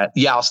that,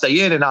 I'll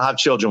stay in and I'll have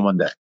children one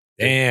day.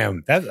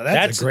 Damn,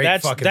 that's a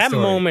great fucking that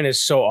story. moment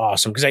is so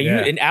awesome because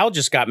and Al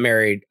just got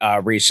married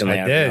recently.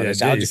 I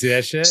did. You see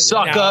that shit?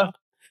 Sucker.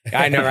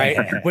 I know,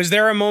 right? Was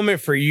there a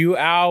moment for you,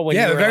 Al? When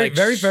you were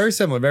very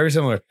similar. Very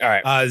similar. All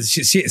right.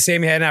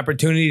 Sammy had an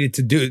opportunity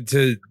to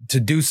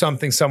do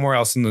something somewhere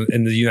else in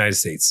the United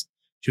States.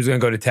 She was going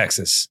to go to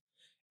Texas,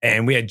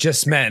 and we had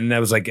just met, and I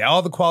was like,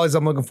 all the qualities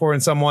I'm looking for in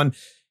someone.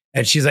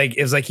 And she's like,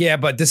 it was like, yeah,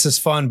 but this is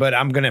fun, but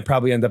I'm going to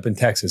probably end up in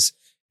Texas.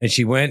 And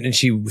she went and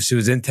she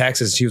was in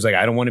Texas. She was like,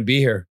 I don't want to be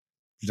here.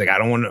 She's like, I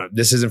don't want to,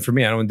 this isn't for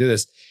me. I don't want to do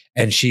this.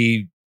 And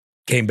she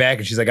came back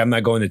and she's like, I'm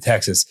not going to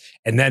Texas.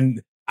 And then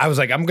I was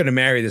like, I'm going to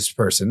marry this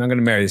person. I'm going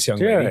to marry this young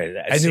lady.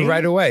 I knew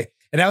right away.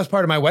 And that was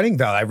part of my wedding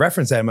vow. I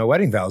referenced that in my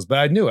wedding vows, but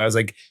I knew. I was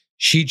like,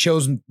 she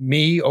chose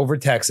me over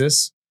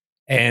Texas,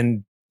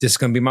 and this is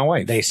going to be my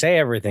wife. They say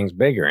everything's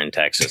bigger in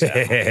Texas.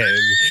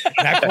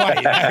 Not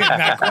quite.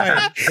 Not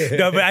quite.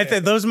 No, but I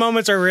think those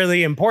moments are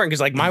really important because,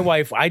 like, my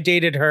wife,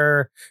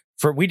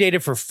 we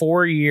dated for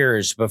 4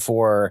 years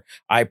before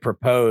I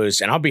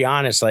proposed. And I'll be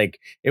honest, like,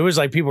 it was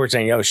like people were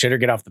saying, yo, shit, or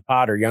get off the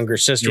pot. Her younger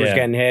sister was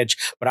getting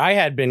hitched. But I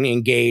had been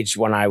engaged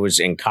when I was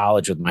in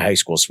college with my high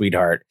school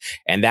sweetheart.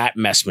 And that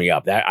messed me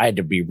up. That I had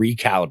to be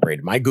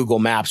recalibrated. My Google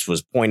Maps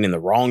was pointing in the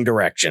wrong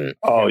direction.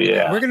 Oh,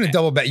 yeah. We're going to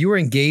double back. You were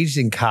engaged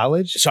in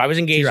college? So I was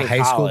engaged in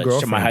high school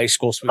girlfriend. To my high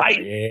school sweetheart.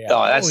 Right.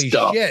 Oh, that's Holy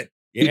dumb. shit.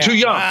 You're too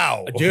young.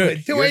 Wow.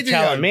 Dude, you're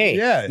telling me.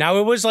 Yeah. Now,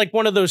 it was like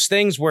one of those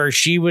things where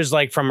she was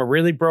like from a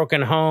really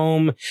broken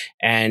home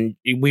and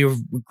we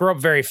grew up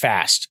very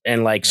fast.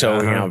 And like,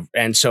 so,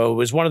 and so it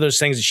was one of those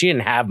things that she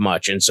didn't have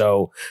much. And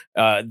so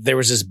there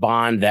was this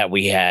bond that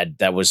we had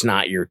that was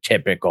not your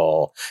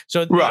typical.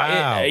 So,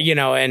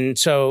 and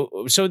so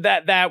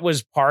that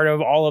was part of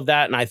all of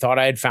that. And I thought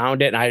I had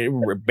found it. And I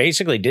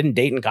basically didn't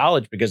date in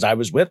college because I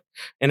was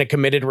in a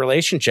committed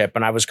relationship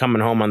and I was coming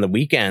home on the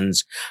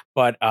weekends.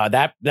 But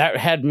that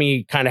had to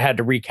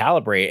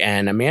recalibrate,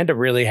 and Amanda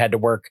really had to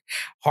work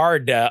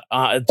hard to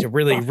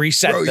really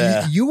reset.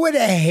 Bro, you would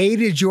have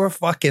hated your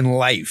fucking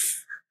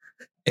life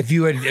if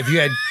you had. And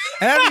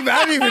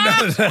I don't even know.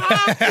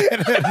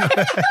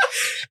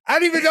 I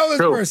don't even know this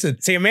person.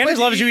 See, Amanda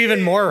loves you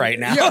even more right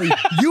now.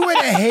 You would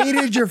have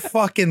hated your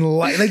fucking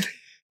life, like.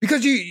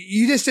 Because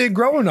you just didn't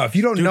grow enough.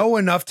 You don't know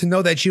enough to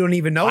know that you don't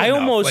even know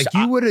enough.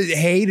 You would have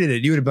hated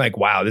it. You would have been like,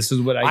 wow, this is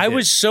what I did.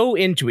 Was so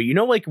into it.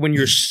 Like when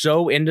you're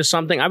so into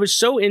something, I was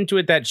so into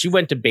it that she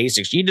went to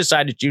basic. She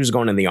decided she was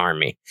going in the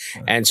army.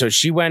 And so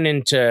she went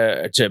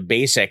into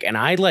basic, and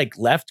I like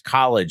left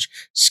college,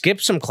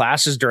 skipped some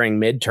classes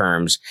during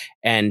midterms,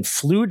 and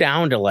flew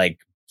down to like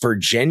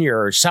Virginia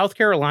or South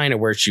Carolina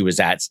where she was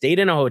at, stayed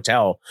in a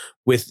hotel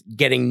with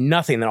getting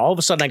nothing. Then all of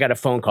a sudden I got a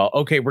phone call.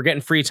 Okay, we're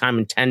getting free time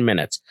in 10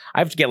 minutes. I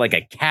have to get like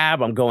a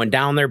cab. I'm going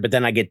down there, but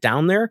then I get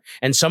down there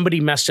and somebody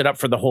messed it up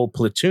for the whole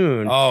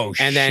platoon. Oh,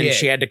 and then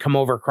she had to come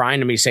over crying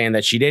to me saying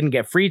that she didn't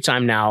get free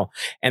time now.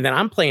 And then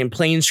I'm playing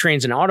planes,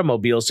 trains, and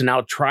automobiles to now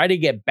try to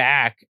get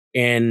back.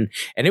 And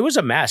it was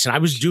a mess. And I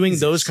was doing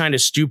those kind of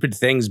stupid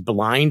things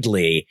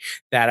blindly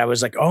that I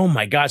was like, oh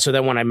my God. So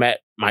then when I met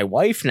my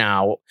wife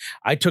now,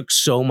 I took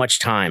so much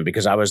time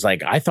because I was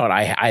like, I thought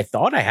I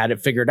had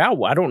it figured out.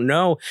 Well, I don't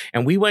know.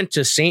 And we went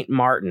to St.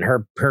 Martin.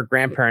 Her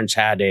grandparents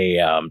had a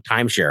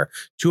timeshare.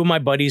 Two of my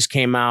buddies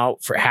came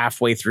out for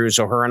halfway through.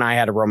 So her and I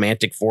had a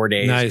romantic 4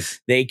 days.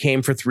 Nice. They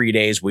came for 3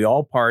 days. We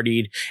all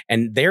partied.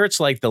 And there it's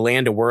like the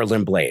land of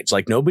whirling blades.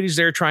 Like nobody's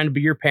there trying to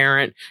be your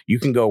parent. You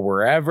can go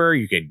wherever.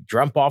 You could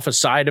jump off a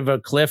side of a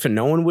cliff and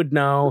no one would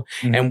know.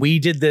 Mm-hmm. And we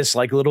did this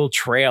like little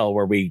trail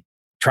where we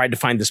tried to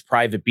find this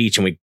private beach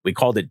and we We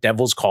called it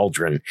Devil's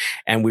Cauldron,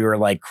 and we were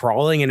like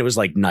crawling, and it was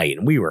like night,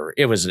 and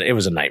it was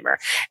a nightmare.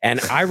 And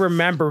I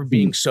remember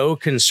being so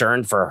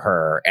concerned for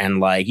her, and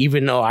like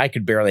even though I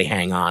could barely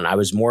hang on, I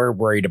was more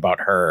worried about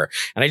her.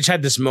 And I just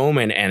had this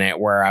moment in it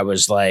where I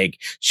was like,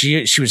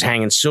 she was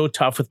hanging so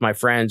tough with my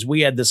friends.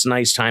 We had this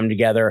nice time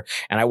together,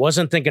 and I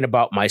wasn't thinking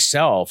about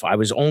myself. I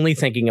was only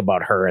thinking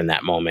about her in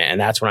that moment, and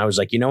that's when I was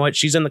like, you know what?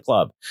 She's in the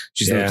club.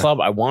 She's in the club.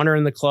 I want her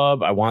in the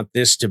club. I want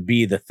this to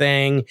be the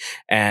thing,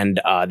 and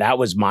that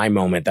was my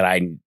moment that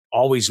I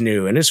always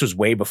knew. And this was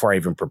way before I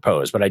even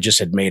proposed, but I just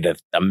had made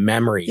a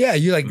memory. Yeah,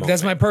 you're like, moment.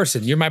 That's my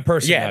person. You're my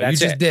person. Yeah, you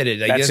just did it.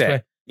 Like, that's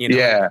it. You know,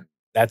 Yeah.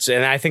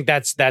 and I think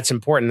that's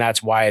important.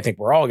 That's why I think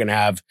we're all going to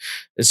have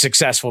a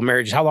successful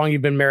marriage. How long have you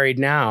been married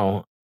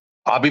now?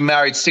 I'll be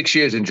married 6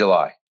 years in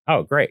July.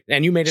 Oh, great.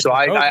 And you made it. So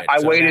I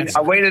waited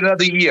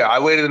another year.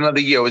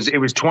 It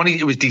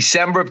was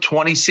December of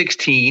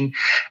 2016.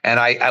 And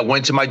I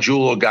went to my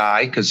jeweler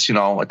guy because,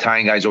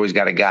 Italian guys always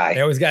got a guy.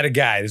 They always got a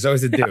guy. There's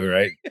always a dude,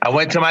 right? I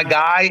went to my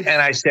guy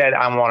and I said,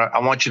 I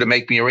want you to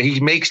make me a ring. He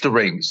makes the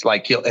rings.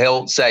 Like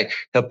he'll say,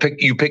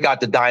 pick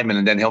out the diamond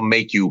and then he'll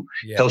make you,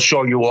 he'll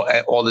show you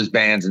all his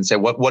bands and say,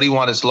 what do you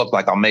want this to look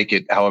like? I'll make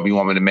it however you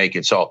want me to make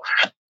it. So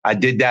I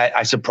did that.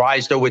 I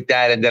surprised her with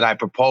that. And then I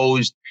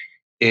proposed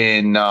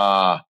in,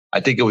 I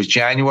think it was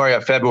January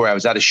or February. I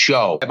was at a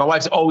show. My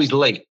wife's always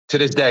late to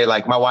this day.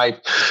 Like my wife,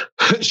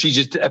 she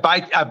just,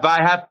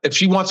 if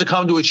she wants to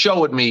come to a show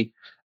with me,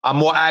 I'm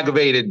more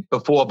aggravated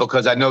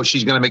because I know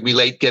she's going to make me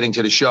late getting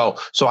to the show.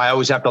 So I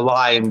always have to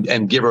lie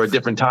and give her a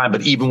different time.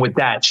 But even with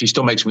that, she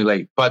still makes me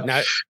late. But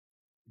now,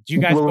 do you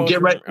guys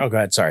get ready? Oh, go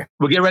ahead. Sorry.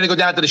 We're getting ready to go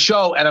down to the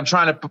show. And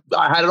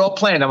I had it all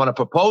planned. I'm going to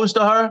propose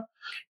to her.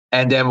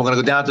 And then we're going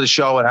to go down to the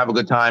show and have a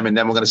good time. And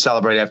then we're going to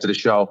celebrate after the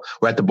show.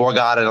 We're at the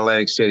Borgata in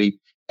Atlantic City.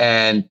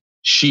 And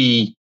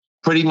she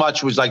pretty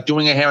much was like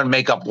doing her hair and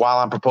makeup while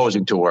I'm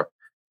proposing to her.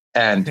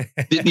 And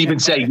didn't even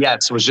say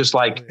yes. It was just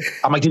like,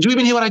 I'm like, did you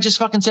even hear what I just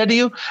fucking said to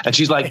you? And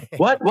she's like,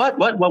 what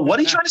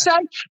are you trying to say?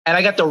 And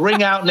I got the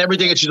ring out and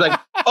everything. And she's like,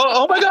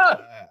 oh my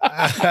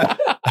God.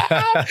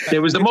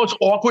 It was the most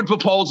awkward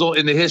proposal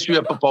in the history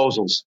of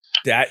proposals.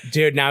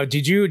 Dude, now, do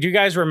you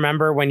guys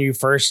remember when you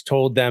first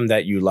told them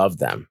that you loved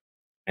them?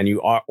 And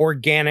you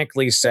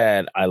organically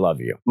said, I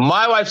love you.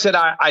 My wife said,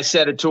 I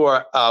said it to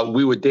her.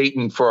 We were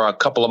dating for a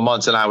couple of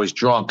months and I was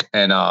drunk.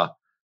 And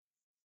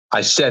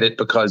I said it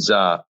because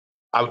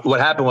what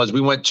happened was we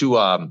went to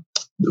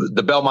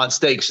the Belmont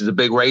Stakes is a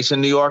big race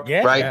in New York,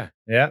 right?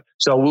 Yeah.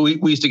 So we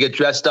used to get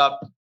dressed up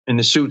in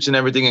the suits and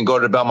everything and go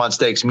to the Belmont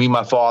Stakes. Me,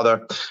 my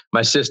father,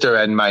 my sister,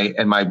 and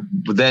my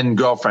then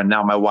girlfriend,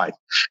 now my wife.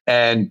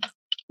 And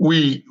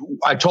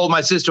I told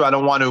my sister I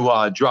don't want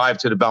to drive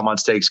to the Belmont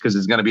Stakes because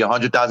there's going to be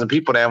 100,000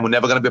 people there and we're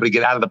never going to be able to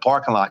get out of the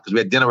parking lot because we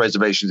had dinner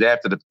reservations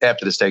after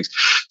the stakes.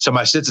 So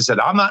my sister said,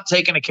 I'm not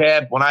taking a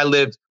cab when I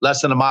live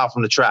less than a mile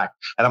from the track.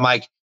 And I'm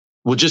like,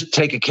 we'll just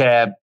take a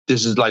cab.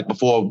 This is like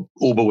before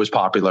Uber was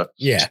popular.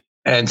 Yeah.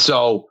 And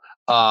so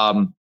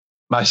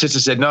my sister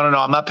said, no,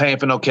 I'm not paying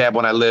for no cab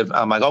when I live.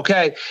 I'm like,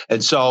 okay.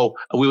 And so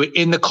we were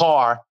in the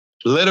car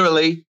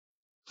literally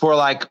for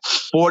like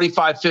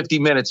 45, 50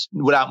 minutes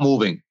without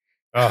moving.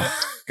 Oh,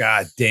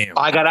 God damn.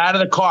 I got out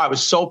of the car. I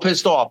was so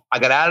pissed off. I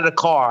got out of the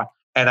car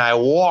and I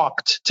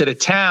walked to the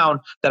town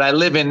that I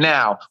live in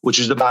now, which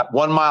is about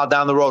 1 mile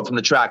down the road from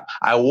the track.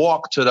 I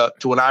walked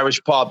to an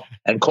Irish pub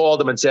and called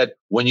them and said,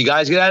 when you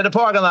guys get out of the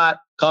parking lot,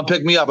 come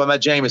pick me up. I'm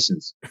at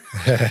Jameson's.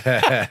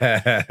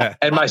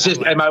 And my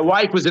sister and my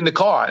wife was in the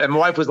car. And my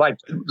wife was like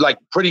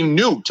pretty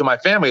new to my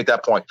family at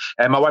that point.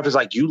 And my wife was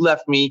like, you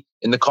left me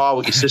in the car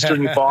with your sister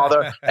and your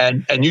father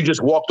and you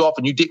just walked off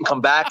and you didn't come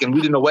back and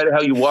we didn't know where the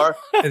hell you were.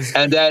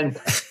 And then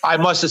I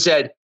must have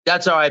said,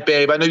 that's all right,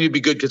 babe. I know you'd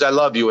be good because I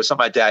love you or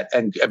something like that.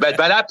 And by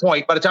that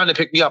point, by the time they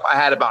picked me up, I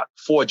had about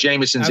 4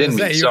 Jamesons in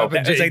me. So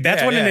it's like,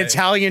 that's when an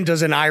Italian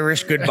does an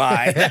Irish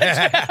goodbye.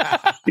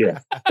 Yeah.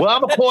 Well,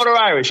 I'm a quarter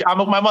Irish.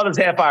 My mother's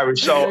half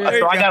Irish. So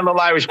I got a little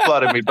Irish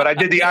blood in me, but I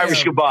did the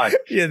Irish goodbye.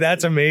 Yeah,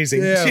 that's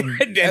amazing.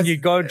 And you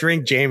go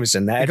drink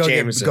Jameson.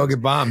 Go get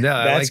bombed.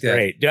 Yeah, that's like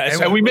great.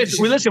 That. And we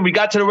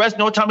got to the restaurant. You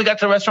know what time we got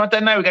to the restaurant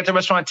that night? We got to the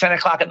restaurant at 10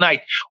 o'clock at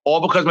night,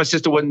 all because my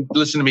sister wouldn't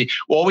listen to me.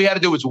 All we had to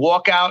do was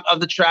walk out of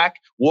the track,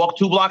 walk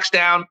 2 blocks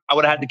down. I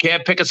would have had the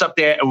cab pick us up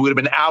there and we would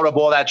have been out of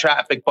all that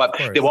traffic. But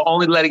they were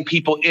only letting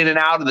people in and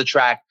out of the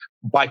track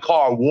by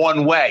car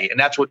one way. And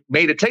that's what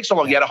made it take so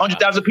long. You had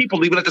 100,000 people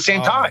leaving at the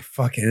same time.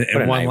 Fucking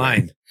in one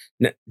line.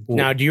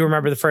 Now, do you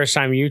remember the first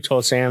time you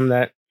told Sam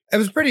that? It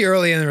was pretty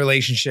early in the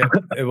relationship.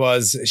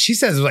 She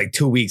says it was like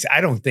 2 weeks. I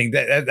don't think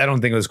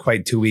it was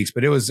quite 2 weeks,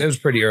 but it was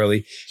pretty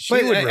early.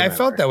 But I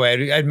felt that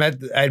way.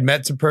 I'd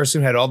met some person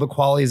who had all the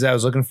qualities I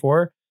was looking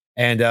for.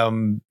 And,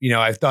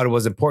 I thought it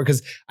was important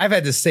because I've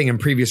had this thing in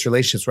previous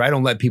relationships where I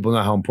don't let people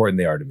know how important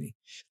they are to me.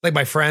 Like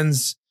my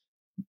friends,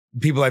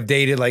 people I've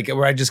dated, like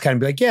where I just kind of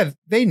be like, yeah,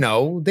 they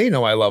know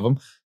I love them.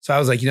 So I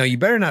was like, you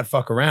better not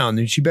fuck around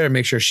and she better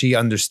make sure she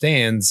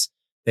understands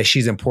that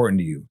she's important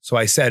to you. So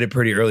I said it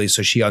pretty early.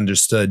 So she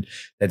understood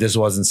that this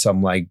wasn't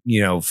some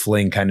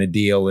fling kind of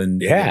deal and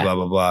blah,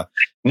 blah, blah.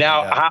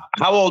 Now,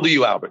 how old are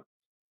you, Albert?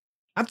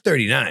 I'm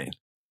 39.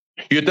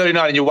 You're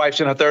 39 and your wife's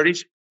in her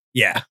 30s?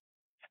 Yeah.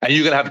 And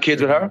you're going to have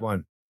kids with her?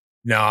 One.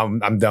 No,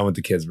 I'm done with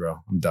the kids, bro.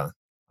 I'm done.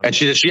 And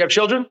does she have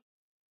children?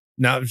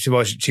 No,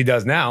 she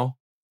does now.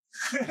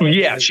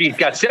 Yeah, she's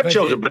got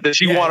stepchildren, but does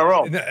she want her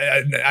own?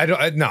 I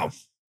don't. No.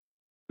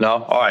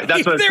 No? All right.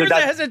 That's what there was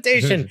a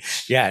hesitation.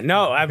 Yeah,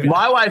 no.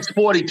 My wife's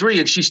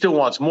 43 and she still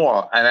wants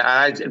more.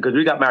 And because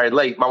we got married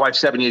late, my wife's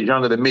 7 years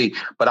younger than me,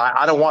 but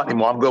I don't want any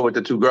more. I'm good with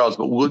the two girls.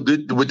 But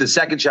with the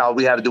second child,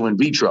 we had to do in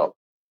vitro.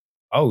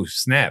 Oh,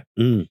 snap.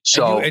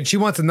 So and she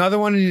wants another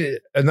one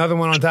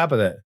on top of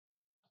that.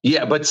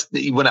 Yeah, but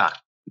we're not.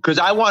 Because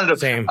I wanted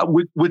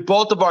to, with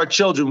both of our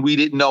children, we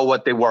didn't know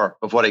what they were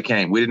before they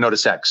came. We didn't know the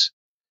sex.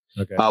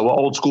 Okay. We're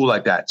old school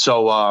like that.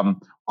 So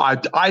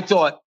I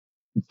thought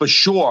for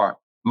sure,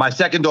 my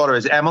second daughter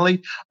is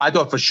Emily. I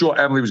thought for sure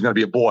Emily was going to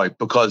be a boy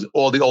because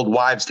all the old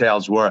wives'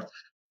 tales were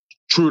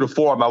true to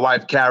form. My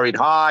wife carried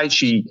high.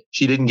 She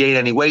didn't gain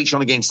any weight. She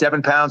only gained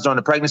 7 pounds during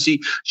the pregnancy.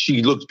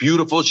 She looked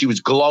beautiful. She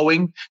was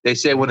glowing. They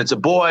say when it's a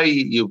boy,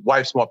 your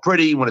wife's more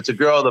pretty. When it's a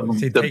girl,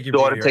 the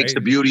daughter takes the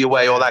beauty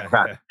away, all that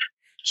crap.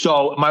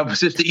 So my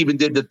sister even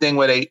did the thing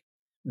where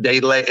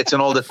they lay, it's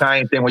an old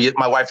Italian thing where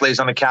my wife lays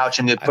on the couch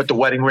and you put the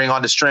wedding ring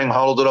on the string,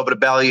 hold it over the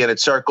belly and it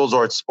circles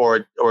or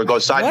it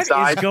goes side to side.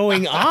 What is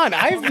going on?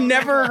 I've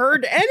never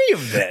heard any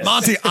of this.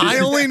 Monty, I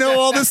only know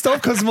all this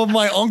stuff because of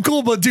my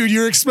uncle, but dude,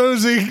 you're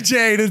exposing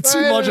Jay to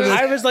too much of this.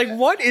 I was like,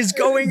 what is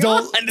going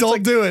on?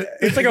 Don't do it.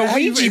 It's like a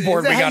Ouija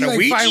board. We got a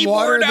Ouija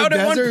board out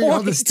at one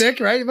point. The stick,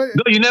 right? No,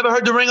 you never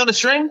heard the ring on the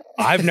string?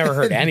 I've never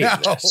heard any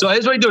of this. So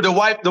here's what you do. The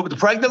wife, the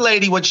pregnant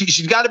lady, when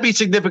she's got to be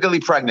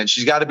significantly pregnant.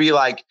 She's got to be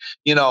like,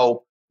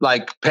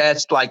 like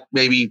past like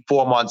maybe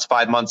 4 months,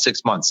 5 months,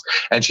 6 months.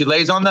 And she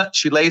lays on the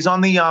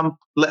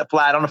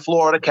flat on the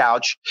floor of the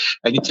couch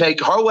and you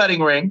take her wedding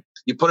ring,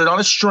 you put it on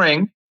a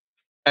string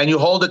and you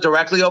hold it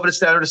directly over the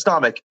center of the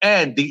stomach.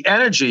 And the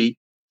energy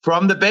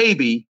from the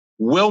baby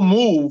will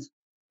move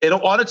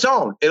on its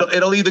own.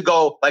 It'll either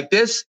go like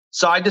this,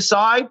 side to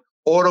side,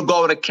 or it'll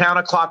go in a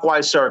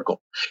counterclockwise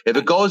circle. If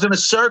it goes in a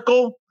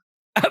circle,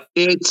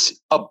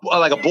 it's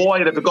like a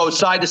boy. And if it goes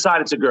side to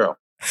side, it's a girl.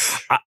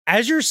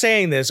 As you're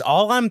saying this,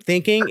 all I'm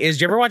thinking is,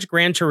 do you ever watch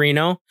Gran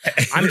Torino?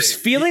 I'm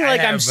feeling like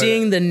I'm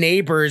seeing the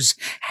neighbor's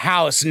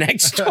house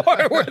next door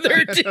where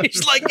they're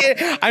just like,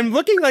 I'm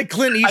looking like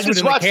Clint Eastwood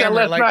in the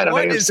camera. Like,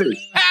 what is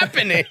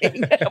happening?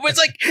 It was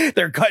like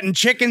they're cutting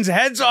chickens'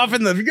 heads off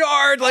in the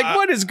yard. Like,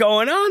 what is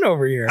going on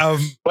over here?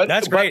 But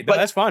that's great. But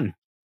that's fun.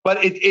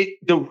 But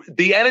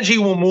the energy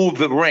will move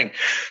the ring,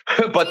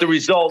 but the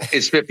result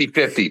is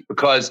 50-50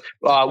 because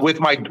with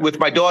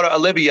my daughter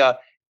Olivia,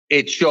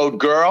 it showed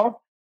girl.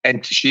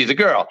 And she's a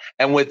girl.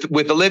 And with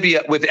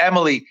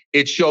Emily,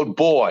 it showed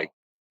boy.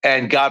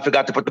 And God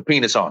forgot to put the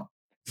penis on.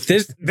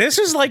 This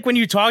is like when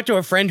you talk to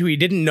a friend who you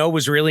didn't know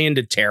was really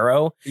into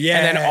tarot. Yeah.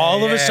 And then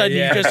all of a sudden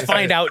you just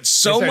find out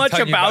so much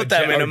about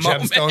them in a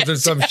moment. Gemstones or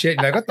some shit.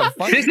 Like, what the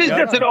fuck? This is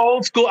just an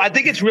old school. I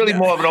think it's really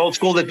more of an old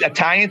school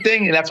Italian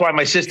thing. And that's why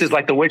my sister's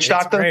like the witch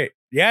doctor. Great.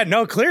 Yeah,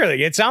 no,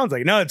 clearly it sounds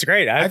like it's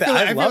great.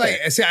 I love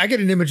it. See, I get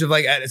an image of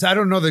like, so I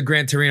don't know the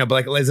Gran Torino,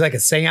 but like, is it like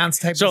a seance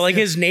type? So like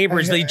his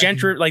neighbors,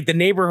 the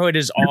neighborhood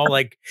is all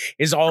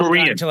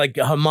Korean to like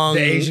Hmong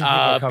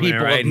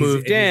people have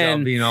moved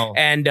in,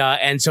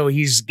 and so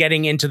he's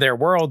getting into their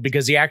world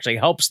because he actually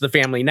helps the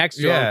family next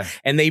to him,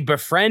 and they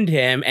befriend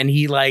him, and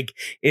he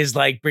is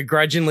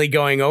begrudgingly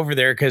going over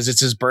there because it's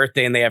his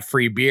birthday and they have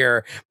free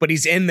beer, but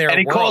he's in their and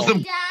he calls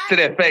them to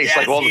their face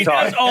like all the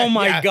time. Oh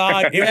my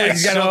god, it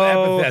was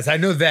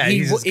so. I know that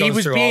he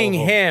was being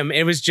him.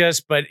 It was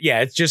just, but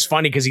yeah, it's just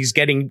funny because he's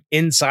getting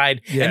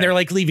inside, and they're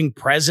like leaving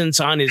presents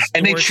on his.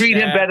 And they treat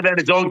him better than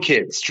his own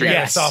kids.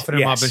 Soften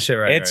him up and shit.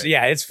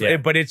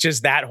 Right. But it's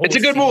just that whole. It's a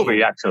good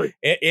movie, actually.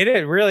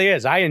 It really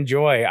is. I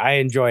enjoyed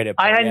it.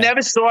 I had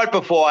never saw it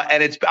before,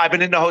 and I've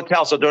been in the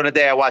hotel, so during the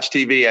day I watch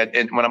TV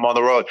and when I'm on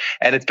the road,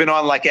 and it's been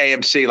on like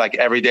AMC like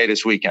every day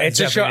this weekend. It's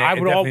a show I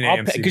would all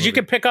because you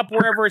can pick up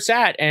wherever it's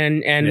at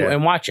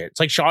and watch it. It's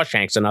like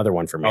Shawshank's another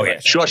one for me. Oh yeah,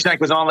 Shawshank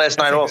was on last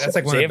night also. That's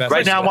like one of the best.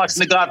 Right now I'm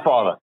watching The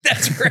Godfather.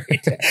 That's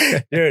great.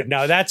 Dude,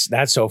 no, that's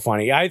so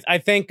funny. I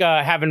think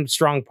having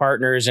strong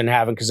partners and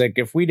because like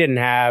if I didn't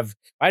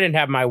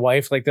have my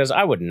wife like this,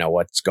 I wouldn't know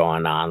what's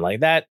going on like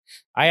that.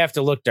 I have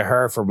to look to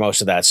her for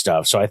most of that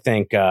stuff. So I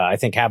think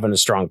having a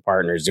strong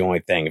partner is the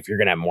only thing. If you're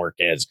gonna have more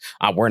kids,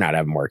 we're not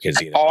having more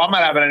kids either. Oh, I'm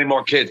not having any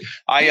more kids.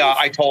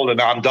 I told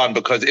her I'm done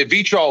because in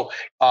vitro,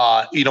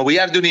 we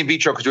had to do the in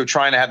vitro because we were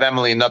trying to have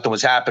Emily and nothing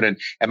was happening.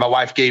 And my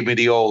wife gave me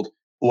the old,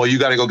 well, you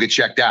got to go get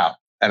checked out.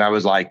 And I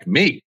was like,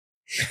 me.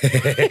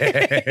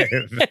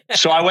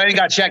 So I went and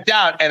got checked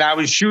out, and I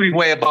was shooting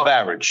way above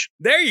average.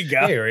 There you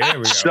go. Here we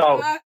go.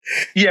 So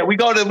yeah, we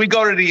go to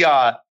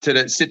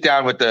the sit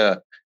down with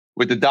the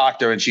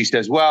doctor, and she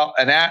says, well,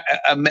 a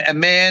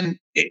man,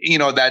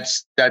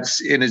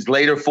 that's in his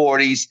later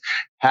 40s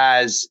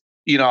has,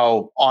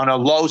 on a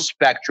low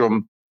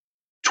spectrum,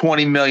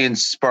 20 million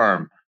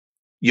sperm.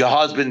 Your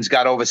husband's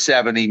got over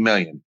 70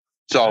 million.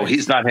 So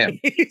he's not him.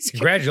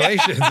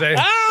 Congratulations.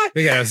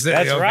 That's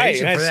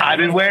right. I've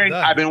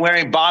been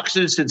wearing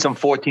boxers since I'm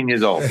 14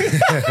 years old.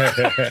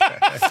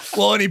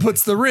 Well, and he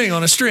puts the ring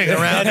on a string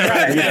around.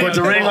 Right. He puts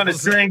the ring on a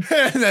string.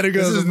 Then it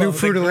goes. This is a new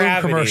Fruit of the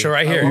Loom commercial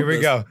right here. Here we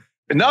go.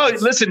 No,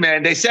 listen,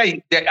 man. They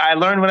say that I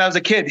learned when I was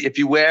a kid. If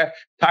you wear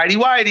tidy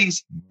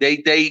whities,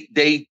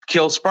 they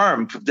kill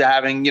sperm for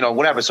having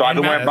whatever. So I've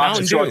been wearing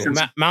boxer shorts.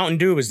 Mountain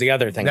Dew was the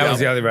other thing. That was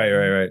the other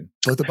right.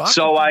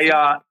 So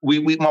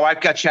my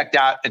wife got checked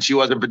out and she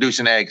wasn't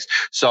producing eggs.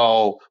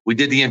 So we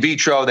did the in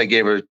vitro. They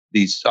gave her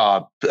these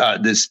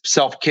this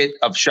self kit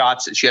of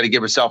shots. She had to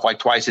give herself like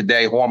twice a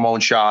day hormone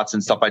shots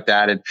and stuff like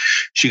that. And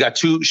she got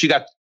two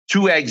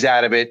eggs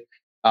out of it.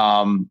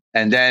 And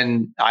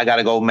then I got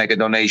to go make a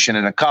donation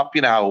in a cup.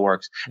 You know how it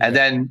works. And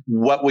then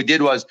what we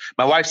did was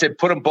my wife said,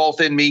 put them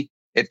both in me.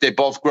 If they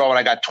both grow and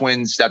I got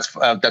twins, that's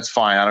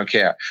fine. I don't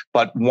care.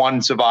 But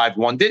one survived,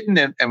 one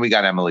didn't. And we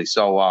got Emily.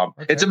 So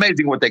it's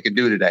amazing what they could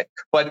do today.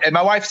 And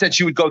my wife said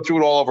she would go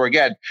through it all over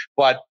again.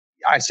 But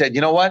I said,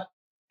 you know what?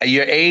 At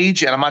your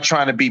age, and I'm not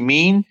trying to be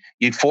mean,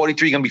 you're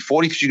 43, you're going to be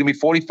 40, you're going to be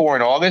 44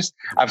 in August.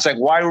 I was like,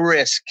 why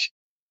risk?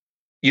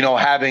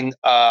 Having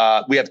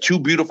we have two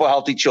beautiful,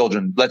 healthy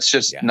children. Let's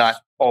just not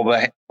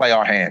overplay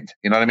our hand.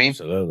 You know what I mean?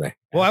 Absolutely.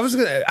 Well, I was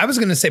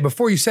gonna say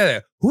before you said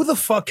it, who the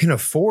fuck can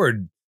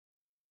afford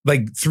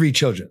like 3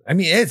 children? I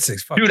mean, it's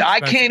fucking dude.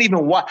 expensive. I can't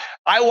even watch.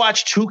 I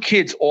watch 2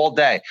 kids all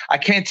day. I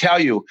can't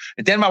tell you.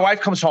 And then my wife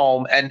comes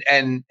home,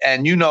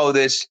 and you know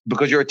this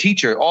because you're a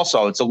teacher.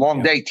 Also, it's a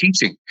long day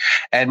teaching,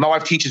 and my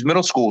wife teaches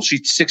middle school.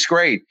 She's 6th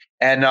grade,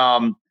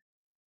 and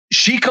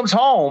she comes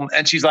home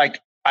and she's like,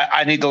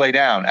 I need to lay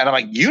down. And I'm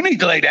like, you need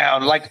to lay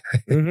down. Like,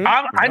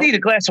 I need a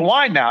glass of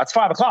wine now. It's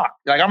 5:00.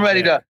 Like, I'm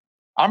ready to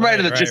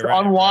just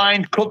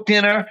unwind, cook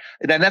dinner.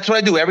 And then that's what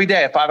I do every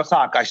day at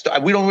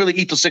 5:00. We don't really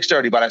eat till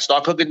 6:30, but I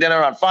start cooking dinner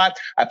around 5.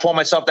 I pour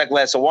myself that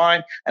glass of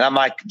wine and I'm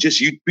like, just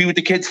you be with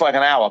the kids for like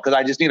an hour because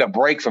I just need a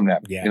break from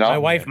them. Yeah.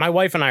 My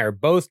wife and I are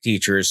both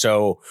teachers.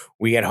 So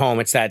we get home.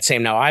 It's that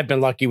same. Now I've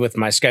been lucky with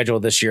my schedule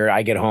this year.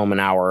 I get home an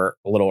hour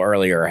a little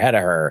earlier ahead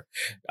of her.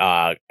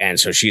 And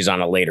so she's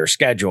on a later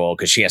schedule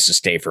because she has to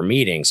stay for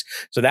meetings.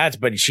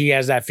 But she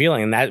has that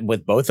feeling, and that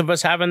with both of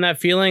us having that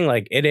feeling,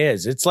 like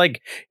it's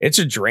like, it's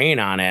a drain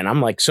on it. And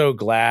I'm like, so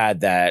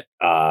glad that,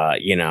 that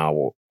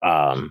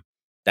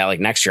like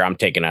next year I'm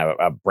taking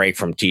a break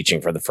from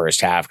teaching for the first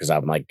half. Cause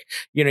I'm like,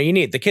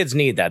 the kids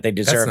need that. They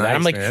deserve that.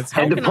 I'm like,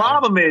 and the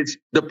problem is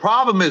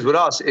with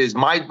us is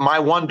my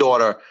one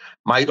daughter,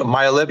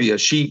 my Olivia,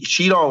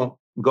 she don't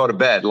go to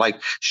bed.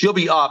 Like she'll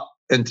be up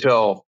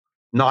until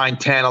 9,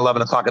 10,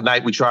 11 o'clock at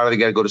night. We try to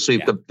get her to go to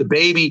sleep. Yeah. The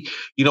baby,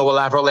 we'll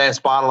have her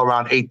last bottle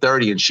around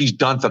 8:30 and she's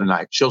done for the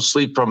night. She'll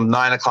sleep from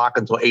 9 o'clock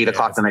until 8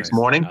 o'clock the next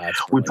morning.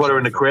 We put her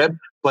in the crib.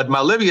 But my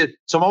Olivia,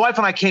 so my wife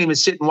and I can't even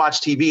sit and watch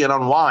TV and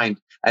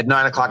unwind at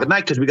 9 o'clock at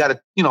night because we got a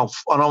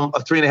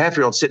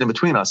 3.5-year-old sitting in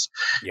between us.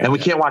 Yeah, and we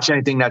can't watch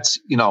anything that's,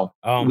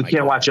 we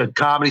can't watch a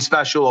comedy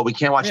special or we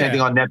can't watch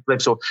anything on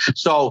Netflix.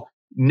 So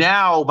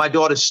now my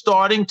daughter's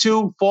starting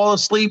to fall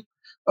asleep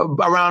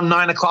around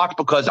 9 o'clock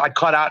because I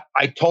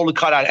totally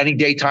cut out any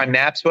daytime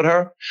naps with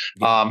her.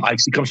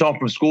 She comes home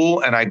from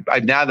school and I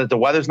now that the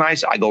weather's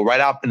nice, I go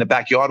right out in the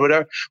backyard with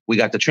her. We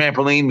got the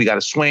trampoline, we got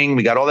a swing,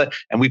 we got all that.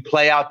 And we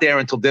play out there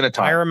until dinner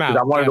time.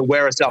 I wanted to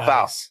wear herself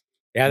out.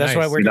 Yeah, that's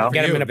why we're going to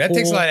get him in a pool. That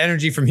takes a lot of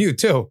energy from you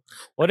too.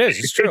 Well, it is.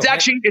 It's true.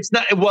 It's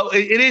not. Well,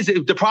 it is.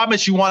 The problem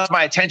is she wants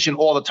my attention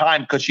all the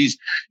time because she's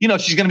going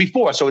to be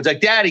 4. So it's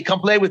like, Daddy,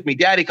 come play with me.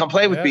 Daddy, come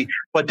play with me.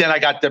 But then I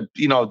got the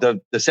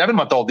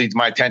 7-month-old needs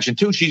my attention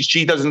too.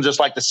 She doesn't just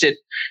like to sit.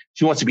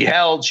 She wants to be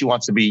held. She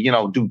wants to be,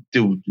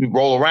 do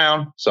roll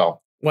around.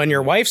 So. When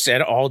your wife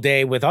said all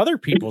day with other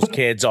people's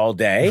kids all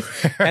day.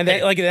 And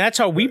that's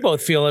how we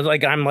both feel.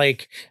 Like, I'm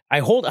like,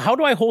 how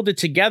do I hold it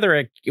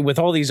together with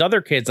all these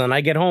other kids? And I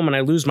get home and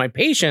I lose my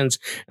patience.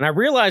 And I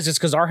realize it's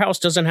because our house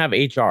doesn't have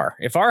HR.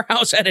 If our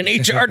house had an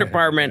HR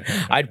department,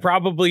 I'd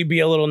probably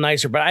be a little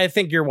nicer. But I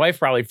think your wife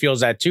probably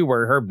feels that too,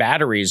 where her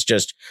batteries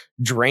just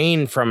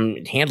drain from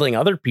handling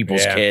other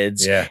people's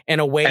kids in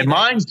a way. And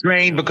mine's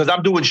drained because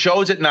I'm doing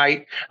shows at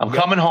night. I'm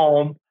coming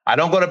home. I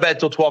don't go to bed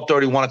till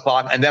 12:30, 1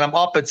 o'clock, and then I'm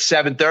up at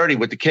 7:30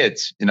 with the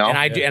kids. And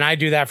I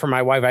do that for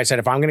my wife. I said,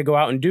 if I'm going to go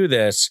out and do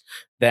this,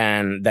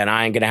 then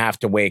I ain't going to have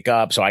to wake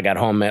up. So I got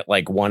home at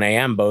like 1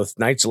 a.m. both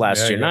nights,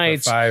 last 2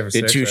 nights. 5 or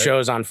 6, did 2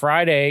 shows on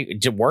Friday.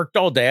 Worked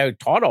all day. I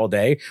taught all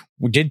day.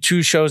 We did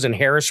 2 shows in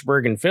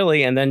Harrisburg and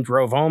Philly, and then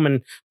drove home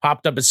and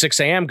popped up at 6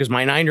 a.m. because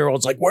my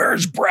 9-year-old's like,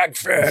 "Where's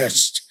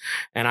breakfast?"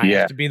 And I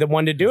have to be the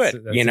one to do it.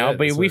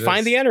 But we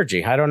find the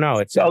energy. I don't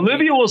know.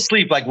 Olivia will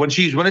sleep like when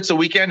it's a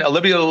weekend.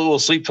 Olivia will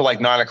sleep till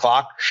like 9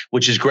 o'clock,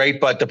 which is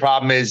great. But the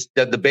problem is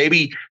that the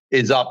baby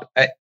is up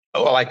at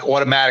like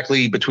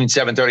automatically between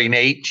 7:30 and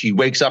 8. She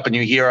wakes up and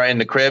you hear her in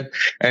the crib,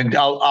 and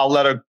I'll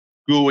let her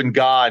goo and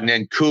god and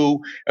then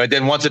coo. And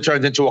then once it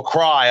turns into a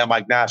cry, I'm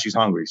like, nah, she's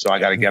hungry, so I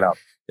got to get up.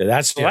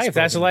 That's the life.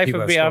 That's the life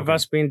of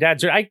us being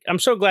dads. I'm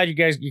so glad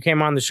you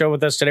came on the show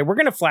with us today. We're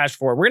going to flash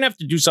forward. We're going to have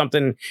to do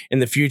something in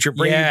the future.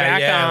 Bring you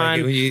back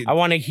on. I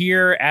want to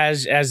hear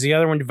as the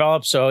other one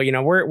develops. So,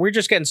 we're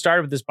just getting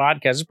started with this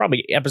podcast. It's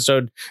probably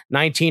episode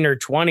 19 or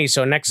 20.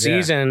 So next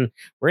season,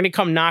 we're going to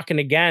come knocking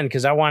again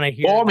because I want to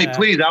hear. Call me,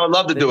 please. I would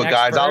love to do it,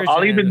 guys.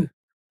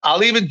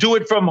 I'll even do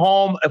it from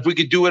home. If we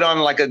could do it on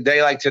like a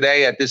day like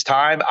today at this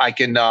time, I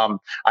can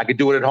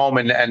do it at home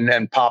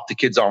and pop the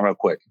kids on real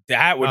quick.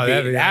 That would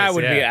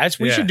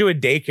be. We should do a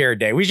daycare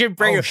day. We should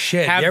bring. Oh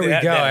shit! There we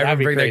go.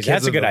 Everybody bring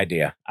That's a good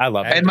idea. I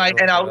love it.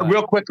 And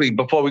real quickly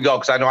before we go,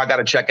 because I know I got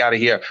to check out of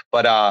here,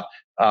 but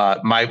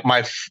my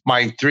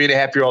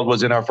 3.5-year-old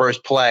was in her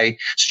first play.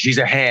 She's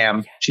a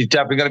ham. She's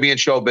definitely going to be in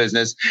show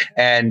business.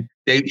 And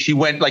she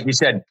went, like you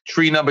said,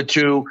 tree number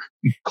 2,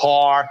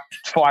 car,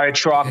 fire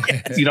truck,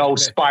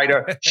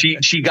 spider.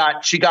 She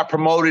got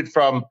promoted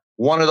from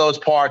one of those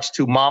parts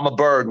to Mama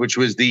Bird, which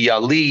was the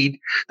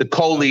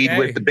co-lead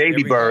with the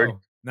baby bird.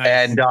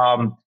 Nice.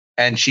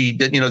 And she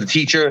did, the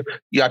teacher,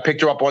 I picked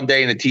her up one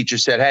day and the teacher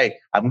said, "Hey,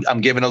 I'm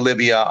giving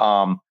Olivia,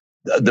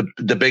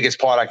 the biggest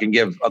part I can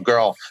give a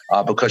girl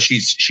because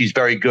she's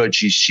very good.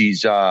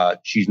 She's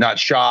not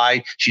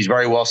shy. She's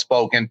very well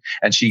spoken,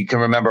 and she can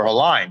remember her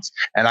lines."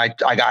 And I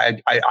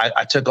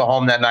took her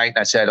home that night and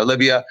I said,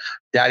 "Olivia,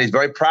 Daddy's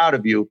very proud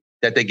of you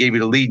that they gave you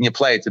the lead in your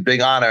play. It's a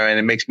big honor and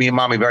it makes me and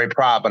Mommy very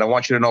proud. But I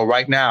want you to know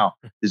right now,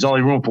 there's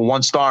only room for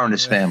 1 star in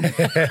this family."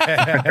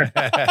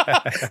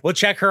 We'll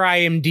check her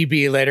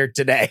IMDb later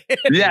today.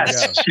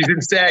 Yes, she's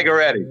in SAG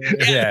already.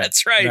 Yeah,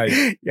 that's right.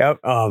 Nice. Yep.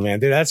 Oh man,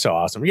 dude, that's so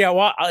awesome. Yeah.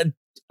 Well,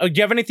 do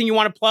you have anything you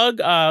want to plug?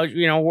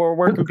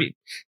 Where can be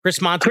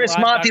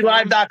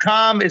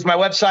ChrisMontyLive.com is my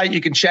website. You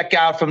can check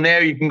out from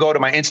there. You can go to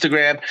my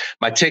Instagram,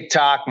 my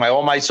TikTok,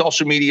 all my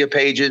social media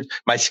pages.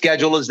 My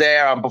schedule is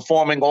there. I'm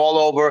performing all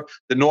over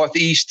the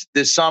Northeast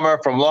this summer,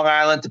 from Long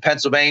Island to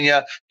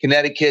Pennsylvania,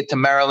 Connecticut to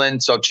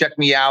Maryland. So check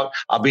me out.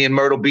 I'll be in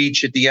Myrtle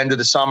Beach at the end of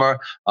the summer.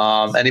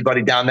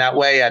 Anybody down that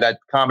way at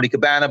Comedy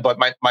Cabana. But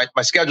my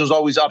schedule is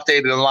always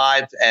updated and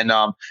live. And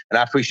I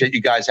appreciate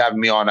you guys having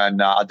me on.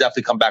 And I'll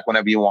definitely come back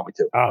whenever you want me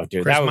to. Oh,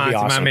 dude, Chris that would Monty, be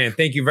awesome. my man.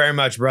 Thank you very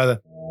much,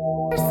 brother.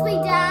 Seriously,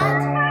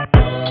 Dad.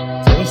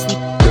 Seriously,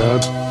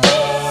 Dad.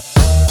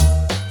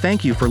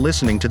 Thank you for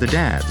listening to The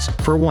Dads,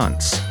 for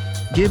once.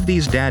 Give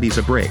these daddies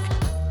a break.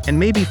 And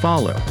maybe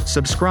follow,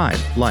 subscribe,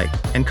 like,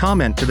 and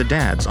comment to The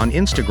Dads on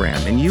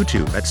Instagram and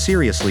YouTube at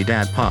Seriously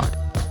Dad Pod.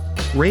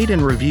 Rate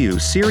and review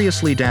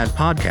Seriously Dad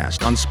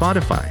Podcast on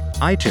Spotify,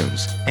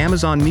 iTunes,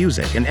 Amazon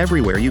Music, and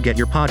everywhere you get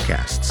your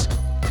podcasts.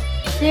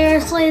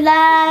 Seriously,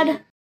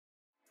 Dad.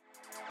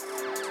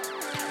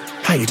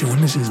 How you doing?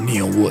 This is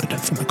Neil Wood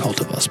from the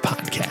Cult of Us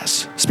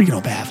podcast, speaking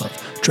on behalf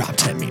of Drop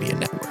 10 Media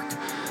Network,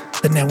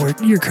 the network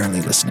you're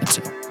currently listening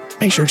to.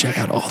 Make sure to check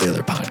out all the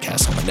other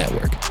podcasts on the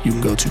network. You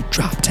can go to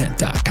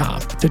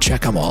drop10.com to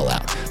check them all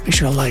out. Make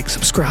sure to like,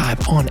 subscribe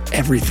on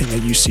everything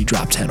that you see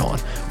Drop 10 on.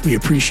 We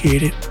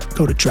appreciate it.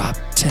 Go to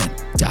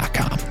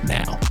drop10.com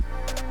now.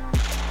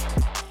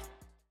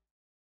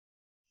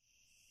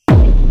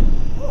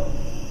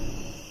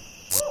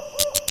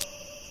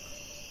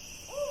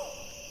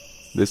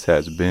 This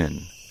has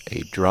been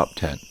a Drop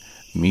 10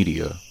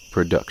 Media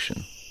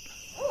Production.